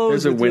eyes closed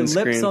There's a with your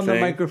windscreen lips on the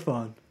thing.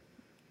 microphone.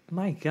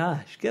 My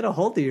gosh, get a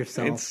hold of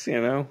yourself. It's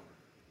I'm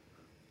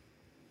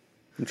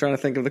trying to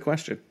think of the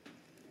question.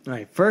 All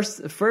right,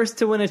 first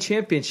to win a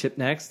championship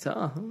next.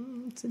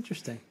 It's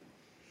interesting.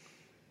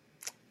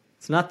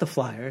 It's not the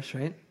Flyers,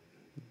 right?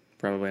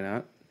 Probably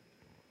not.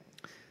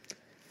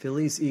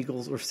 Phillies,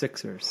 Eagles, or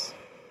Sixers.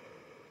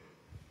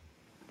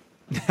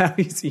 Now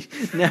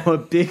a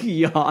big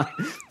yawn.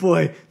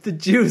 Boy, the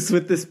juice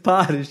with this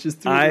pod is just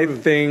through the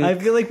roof. I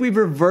feel like we've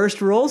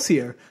reversed roles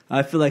here.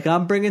 I feel like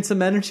I'm bringing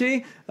some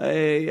energy.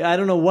 I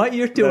don't know what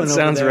you're doing. That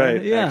sounds over there.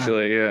 right. Yeah.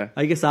 Actually, yeah.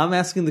 I guess I'm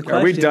asking the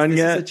question. Are we done this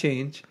yet? Is a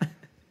change.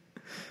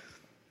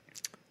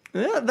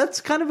 Yeah,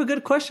 that's kind of a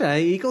good question.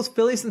 Eagles,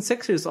 Phillies, and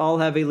Sixers all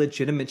have a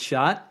legitimate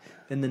shot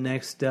in the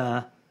next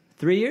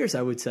 3 years,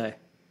 I would say.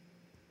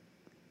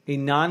 A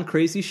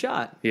non-crazy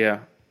shot.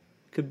 Yeah.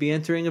 Could be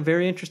entering a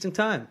very interesting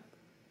time.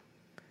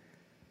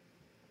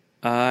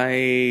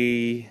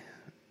 Water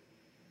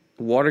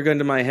gun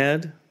to my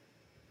head.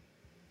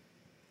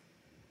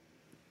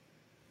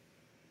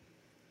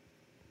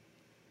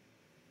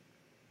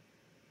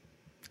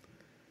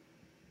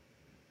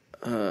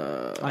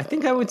 I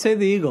think I would say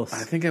the Eagles.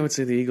 I think I would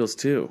say the Eagles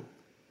too.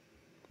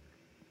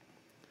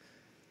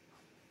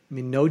 I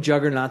mean, no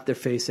juggernaut they're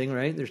facing,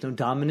 right? There's no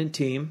dominant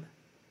team.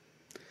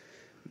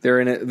 They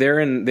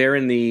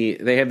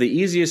have the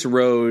easiest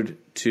road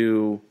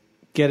to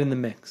Get in the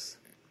mix.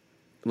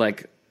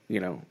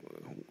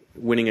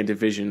 Winning a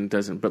division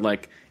doesn't,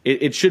 but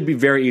it should be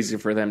very easy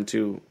for them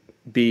to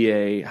be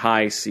a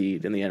high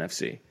seed in the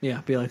NFC.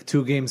 Yeah, be like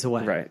 2 games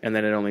away. Right. And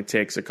then it only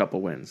takes a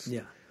couple wins.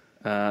 Yeah.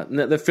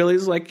 The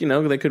Phillies,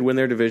 they could win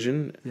their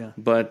division. Yeah.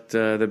 But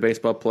the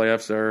baseball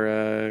playoffs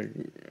are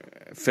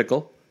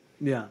fickle.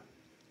 Yeah.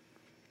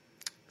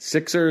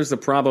 Sixers, the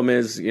problem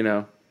is,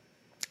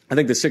 I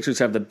think the Sixers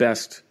have the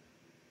best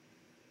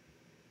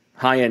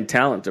high-end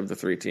talent of the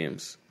 3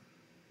 teams.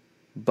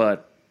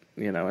 But,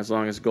 as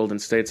long as Golden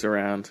State's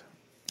around,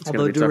 it's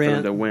going to be tough for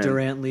them to win.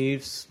 Durant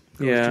leaves,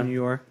 goes to New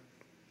York.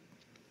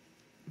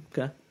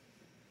 Okay.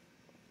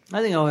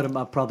 I think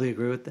I'll probably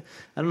agree with that.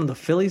 I don't know, the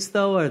Phillies,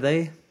 though, are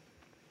they...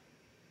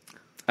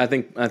 I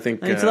think. I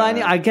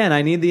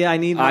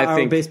need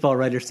our baseball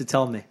writers to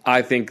tell me.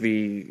 I think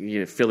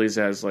the Phillies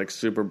as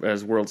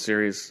as World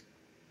Series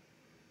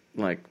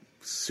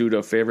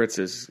pseudo favorites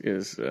is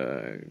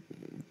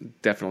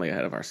definitely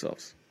ahead of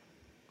ourselves.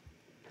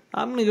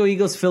 I'm going to go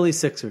Eagles, Phillies,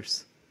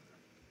 Sixers.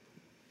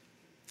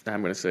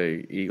 I'm going to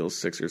say Eagles,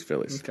 Sixers,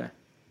 Phillies. Okay.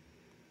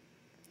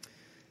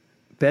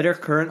 Better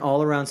current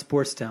all-around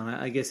sports town.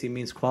 I guess he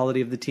means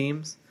quality of the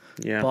teams.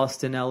 Yeah.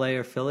 Boston, L.A.,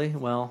 or Philly.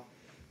 Well,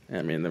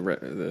 I mean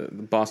the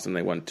Boston,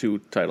 they won 2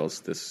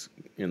 titles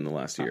in the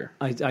last year.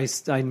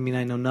 I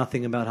know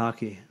nothing about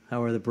hockey.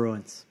 How are the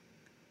Bruins?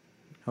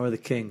 How are the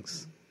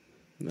Kings?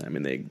 I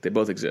mean they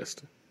both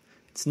exist.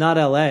 It's not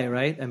L.A.,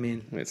 right? I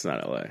mean, It's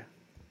not LA.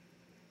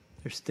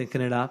 they're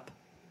stinking it up.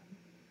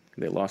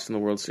 They lost in the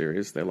World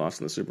Series. They lost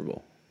in the Super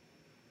Bowl.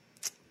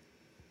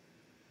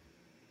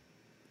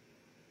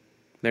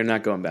 They're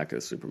not going back to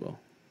the Super Bowl.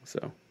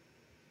 So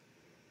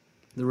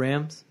The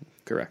Rams?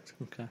 correct.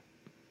 Okay.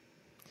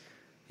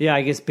 Yeah,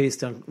 I guess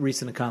based on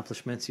recent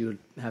accomplishments, you would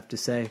have to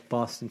say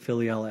Boston,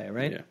 Philly, L.A.,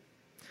 right? Yeah.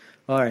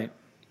 All right.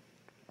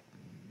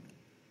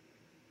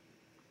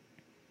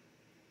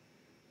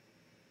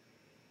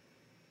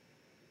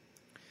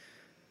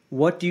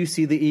 What do you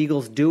see the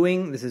Eagles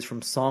doing? This is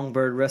from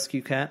Songbird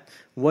Rescue Cat.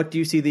 What do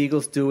you see the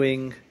Eagles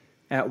doing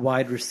at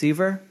wide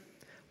receiver?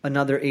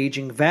 Another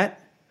aging vet?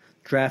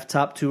 Draft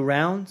top 2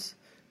 rounds?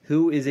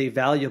 Who is a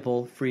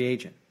valuable free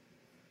agent?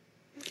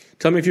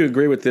 Tell me if you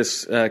agree with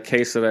this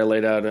case that I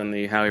laid out in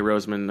the Howie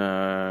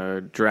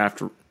Roseman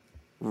draft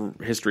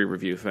history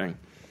review thing.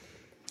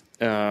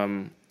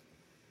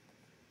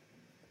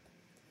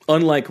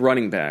 Unlike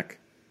running back,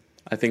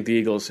 I think the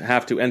Eagles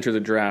have to enter the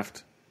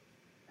draft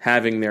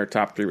having their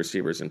top 3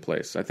 receivers in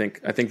place. I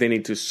think they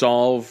need to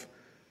solve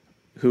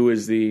who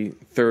is the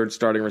 3rd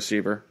starting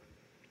receiver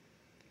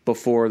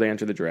before they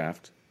enter the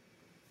draft,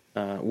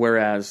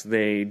 whereas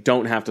they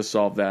don't have to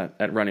solve that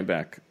at running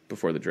back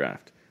before the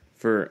draft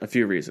for a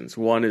few reasons.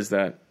 One is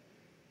that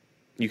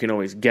you can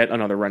always get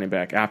another running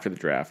back after the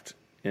draft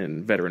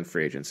in veteran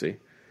free agency,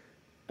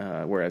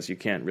 whereas you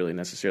can't really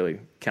necessarily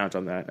count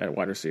on that at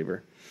wide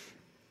receiver.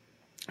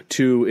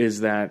 2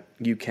 is that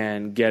you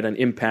can get an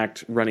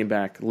impact running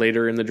back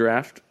later in the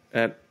draft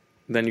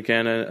than you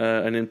can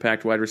an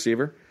impact wide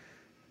receiver.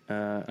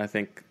 I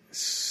think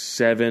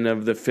 7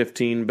 of the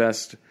 15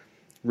 best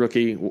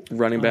rookie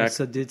running backs.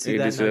 So did see you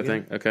that did see that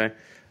thing? Okay.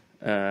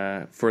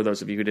 For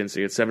those of you who didn't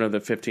see it, 7 of the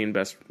 15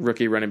 best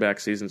rookie running back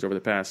seasons over the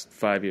past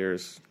 5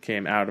 years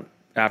came out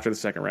after the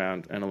second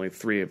round, and only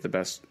 3 of the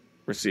best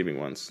receiving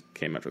ones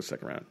came after the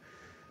second round.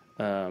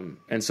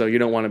 And so you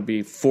don't want to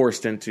be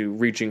forced into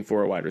reaching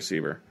for a wide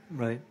receiver.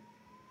 Right.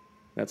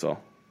 That's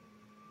all.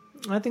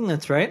 I think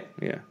that's right.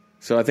 Yeah.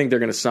 So I think they're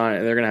going to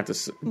sign. They're going to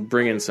have to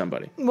bring in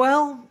somebody.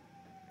 Well,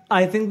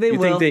 I think they You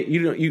will. think they?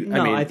 You don't. You.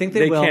 No, I mean, I think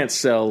they will. can't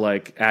sell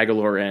like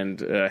Aguilar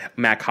and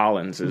Mac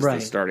Hollins as the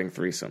Right. starting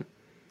threesome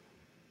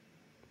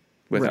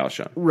with Right.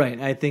 Alshon. Right.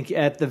 I think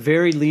at the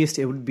very least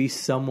it would be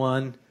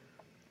someone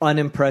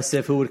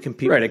unimpressive who would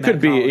compete. Right. with It could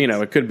Matt be.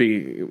 Collins. It could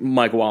be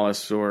Mike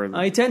Wallace or.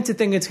 I tend to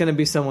think it's going to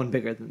be someone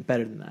better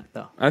than that,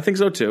 though. I think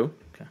so too.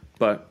 Okay.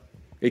 But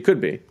it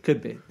could be.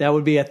 Could be. That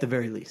would be at the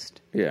very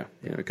least. Yeah.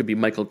 It could be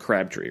Michael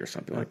Crabtree or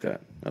something like that.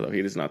 Although he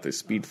is not the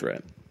speed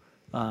threat.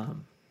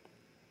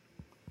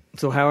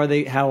 So how are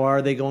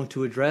they going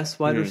to address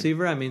wide Hmm.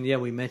 receiver? I mean, yeah,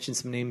 we mentioned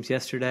some names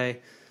yesterday.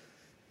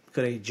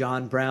 Could a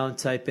John Brown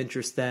type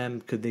interest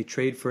them? Could they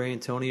trade for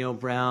Antonio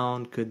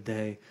Brown? Could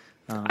they?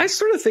 I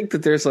sort of think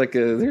that there's like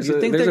a there's You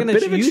a think there's they're a going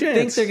bit of a to? You chance.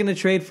 think they're going to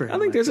trade for him? I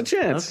think there's a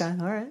chance. Okay,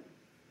 all right.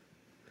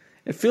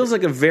 It feels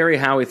like a very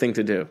Howie thing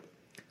to do.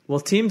 Well,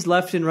 teams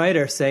left and right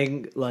are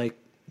saying like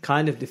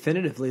kind of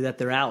definitively that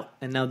they're out,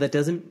 and now that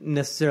doesn't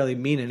necessarily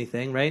mean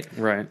anything, right?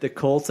 Right. The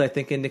Colts, I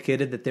think,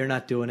 indicated that they're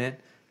not doing it.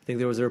 I think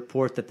there was a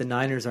report that the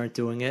Niners aren't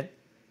doing it.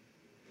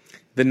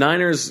 The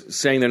Niners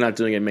saying they're not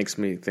doing it makes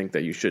me think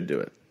that you should do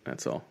it.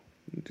 That's all.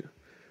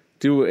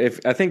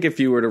 I think if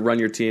you were to run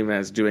your team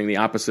as doing the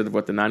opposite of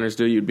what the Niners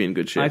do, you'd be in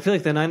good shape. I feel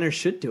like the Niners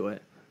should do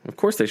it. Of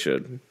course they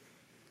should.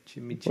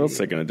 Jimmy G. What else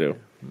are they going to do?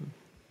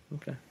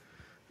 Okay.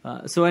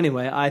 So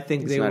anyway, I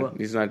think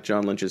He's not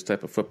John Lynch's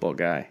type of football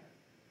guy.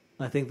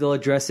 I think they'll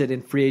address it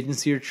in free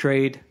agency or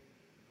trade.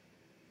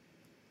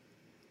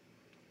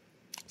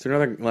 Is there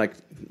another like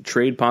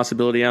trade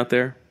possibility out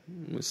there?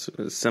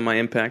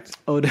 Semi-impact.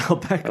 Odell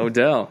Beckham.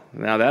 Odell.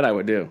 Now that I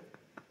would do.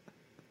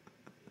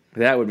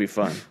 That would be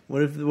fun.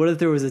 What if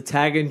there was a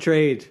tag and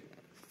trade?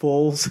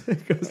 Foles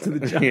goes to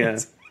the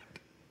Giants.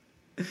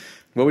 Yeah.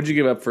 What would you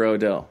give up for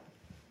Odell?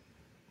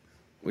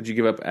 Would you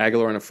give up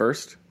Aguilar in a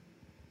first?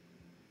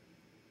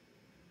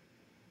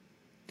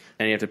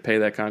 And you have to pay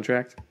that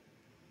contract?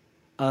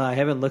 I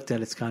haven't looked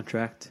at his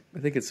contract. I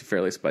think it's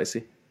fairly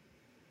spicy.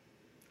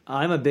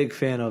 I'm a big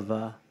fan of.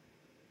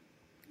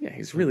 Yeah,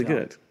 he's really Odell.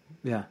 good.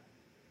 Yeah,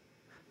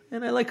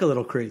 and I like a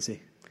little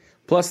crazy.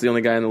 Plus, the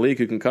only guy in the league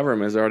who can cover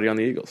him is already on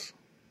the Eagles.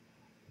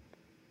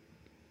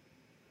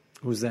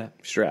 Who's that?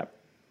 Strap.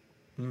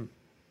 He's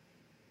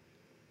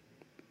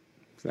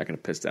not going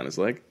to piss down his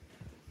leg.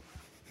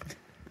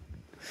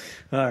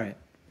 All right.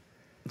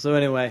 So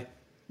anyway,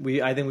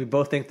 I think we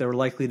both think they're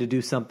likely to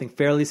do something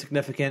fairly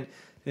significant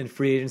in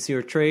free agency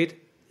or trade.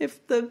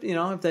 If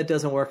that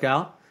doesn't work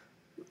out,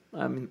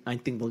 I mean, I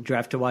think they'll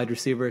draft a wide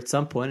receiver at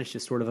some point. It's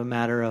just sort of a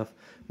matter of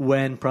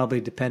when,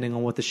 probably depending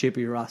on what the shape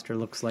of your roster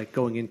looks like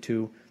going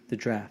into the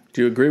draft.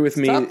 Do you agree with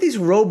me? Stop these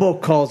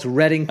robocalls,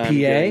 Reading, PA.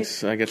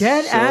 I get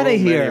Get so out of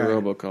here.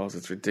 many robocalls.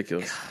 It's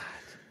ridiculous.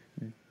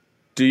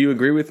 Do you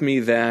agree with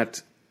me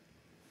that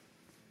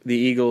the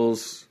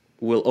Eagles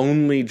will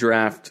only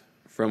draft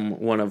from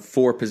one of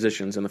 4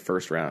 positions in the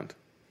first round?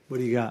 What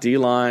do you got?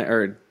 D-line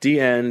or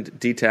D-end,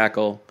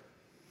 D-tackle,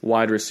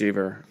 wide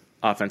receiver,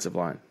 offensive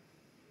line.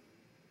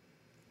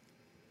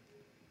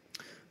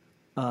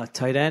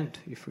 Tight end,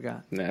 you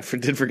forgot. Nah, I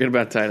did forget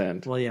about tight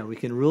end. Well, yeah, we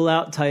can rule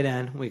out tight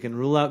end. We can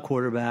rule out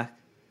quarterback.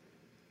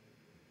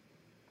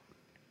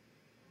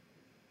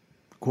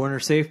 Corner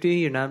safety,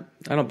 you're not...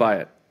 I don't buy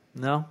it.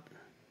 No?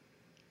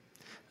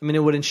 I mean,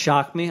 it wouldn't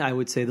shock me. I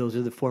would say those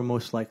are the 4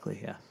 most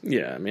likely, yeah.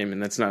 Yeah, I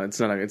mean it's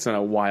not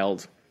a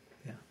wild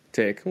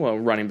take. Well,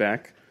 running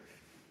back.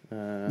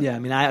 Yeah, I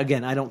mean, I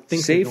don't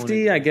think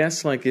Safety, I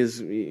guess, like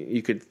is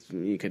you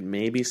could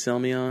maybe sell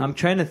me on. I'm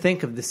trying to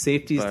think of the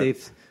safeties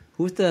But-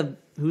 who's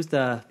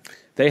the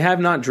They have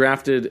not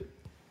drafted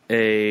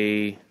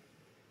a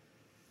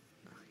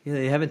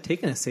they haven't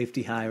taken a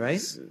safety high,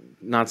 right?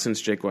 not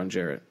since Jaquan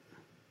Jarrett.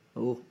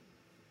 Oh.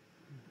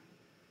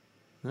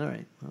 All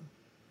right. Well.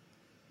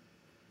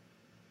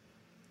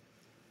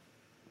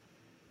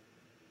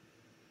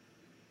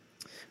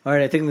 All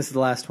right, I think this is the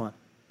last one.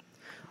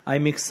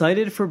 I'm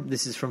excited for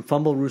this is from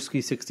Fumble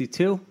Ruski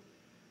 62.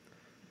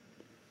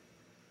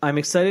 I'm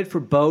excited for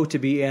Bo to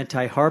be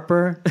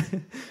anti-Harper,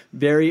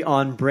 very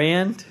on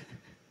brand.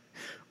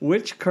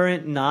 Which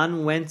current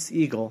non-Wentz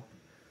Eagle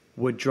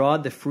would draw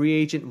the free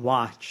agent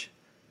watch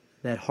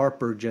that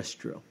Harper just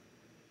drew?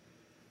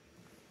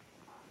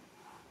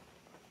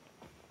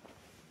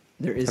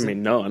 There isn't. I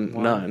mean,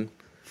 none.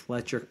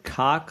 Fletcher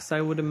Cox,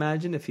 I would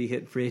imagine, if he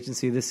hit free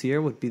agency this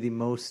year, would be the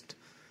most.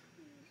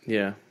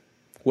 Yeah.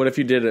 What if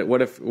you did it?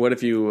 What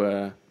if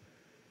you,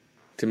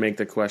 to make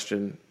the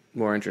question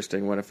more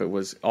interesting, what if it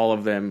was all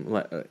of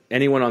them,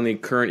 anyone on the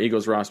current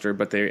Eagles roster,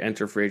 but they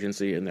enter free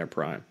agency in their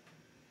prime?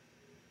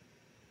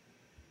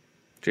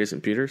 Jason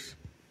Peters?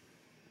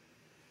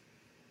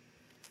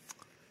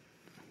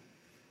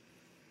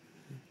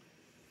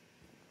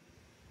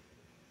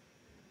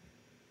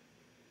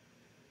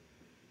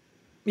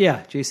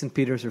 Yeah, Jason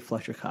Peters or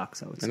Fletcher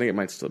Cox, I would I say. think it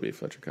might still be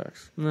Fletcher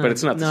Cox. No, But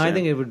it's not the No, same. I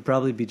think it would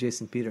probably be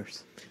Jason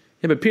Peters.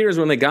 Yeah, but Peters,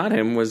 when they got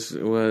him, was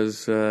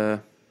Yeah,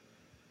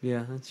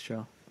 that's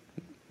true.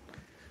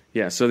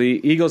 yeah, so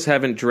the Eagles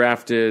haven't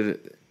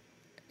drafted.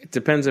 It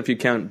depends if you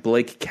count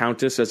Blake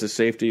Countess as a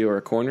safety or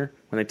a corner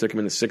when they took him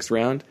in the 6th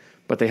round,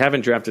 but they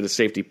haven't drafted a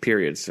safety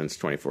period since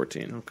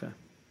 2014. Okay.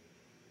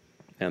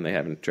 And they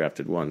haven't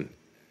drafted one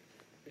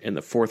in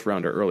the 4th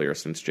round or earlier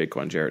since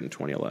Jaquan Jarrett in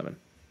 2011.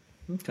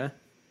 Okay.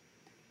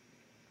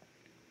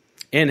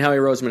 And Howie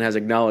Roseman has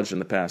acknowledged in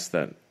the past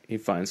that he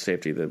finds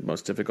safety the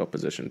most difficult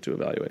position to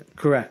evaluate.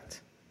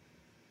 Correct.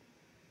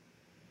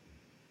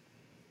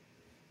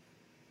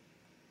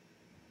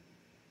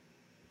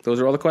 Those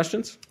are all the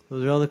questions?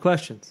 Those are all the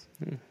questions.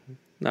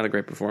 Not a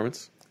great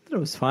performance. I thought it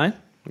was fine.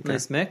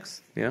 Nice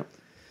mix. Yeah.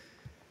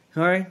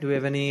 All right. Do we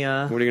have any? What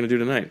are you going to do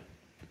tonight?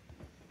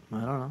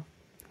 I don't know.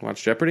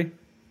 Watch Jeopardy?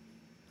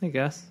 I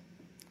guess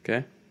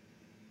Okay.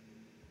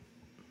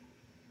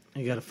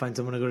 you got to find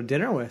someone to go to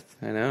dinner with.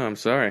 I know, I'm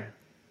sorry.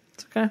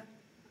 It's okay.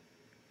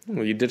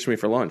 Well, you ditched me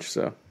for lunch,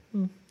 so.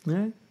 All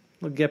right.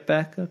 We'll get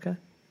back. Okay.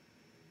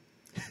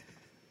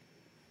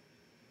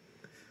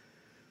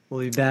 We'll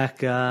be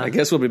back I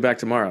guess we'll be back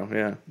tomorrow,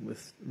 yeah.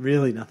 with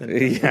really nothing.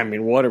 Yeah, I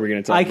mean, what are we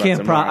going to talk about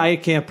tomorrow? I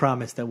can't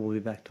promise that we'll be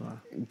back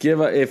tomorrow.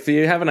 If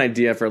you have an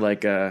idea for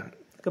like a...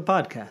 Like a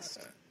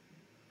podcast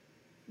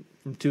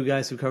from two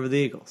guys who cover the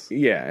Eagles.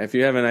 Yeah, if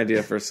you have an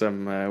idea for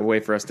some way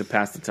for us to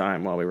pass the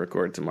time while we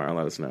record tomorrow,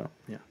 let us know.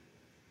 Yeah.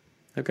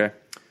 Okay.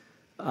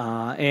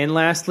 And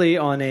lastly,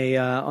 on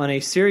a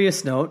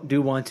serious note,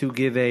 do want to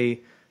give a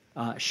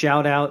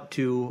shout out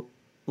to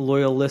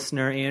loyal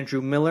listener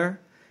Andrew Miller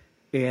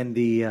and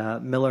the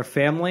Miller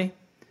family.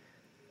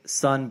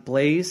 Son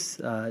Blaze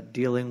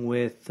dealing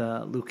with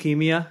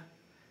leukemia.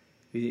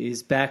 He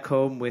is back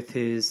home with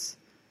his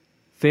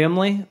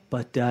family,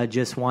 but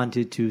just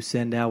wanted to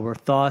send our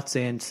thoughts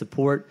and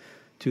support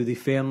to the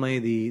family,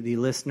 the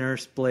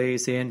listeners,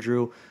 Blaze,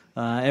 Andrew,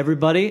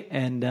 everybody,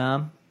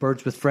 and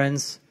Birds with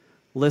Friends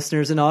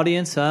listeners and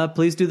audience.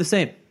 Please do the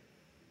same.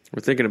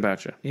 We're thinking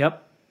about you.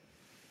 Yep.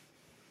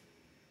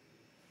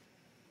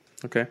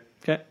 Okay.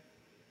 Okay.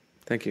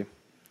 Thank you.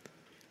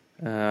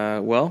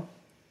 Well,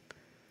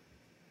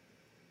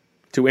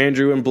 to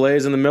Andrew and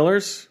Blaze and the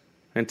Millers,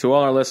 and to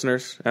all our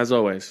listeners, as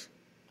always,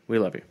 we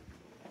love you.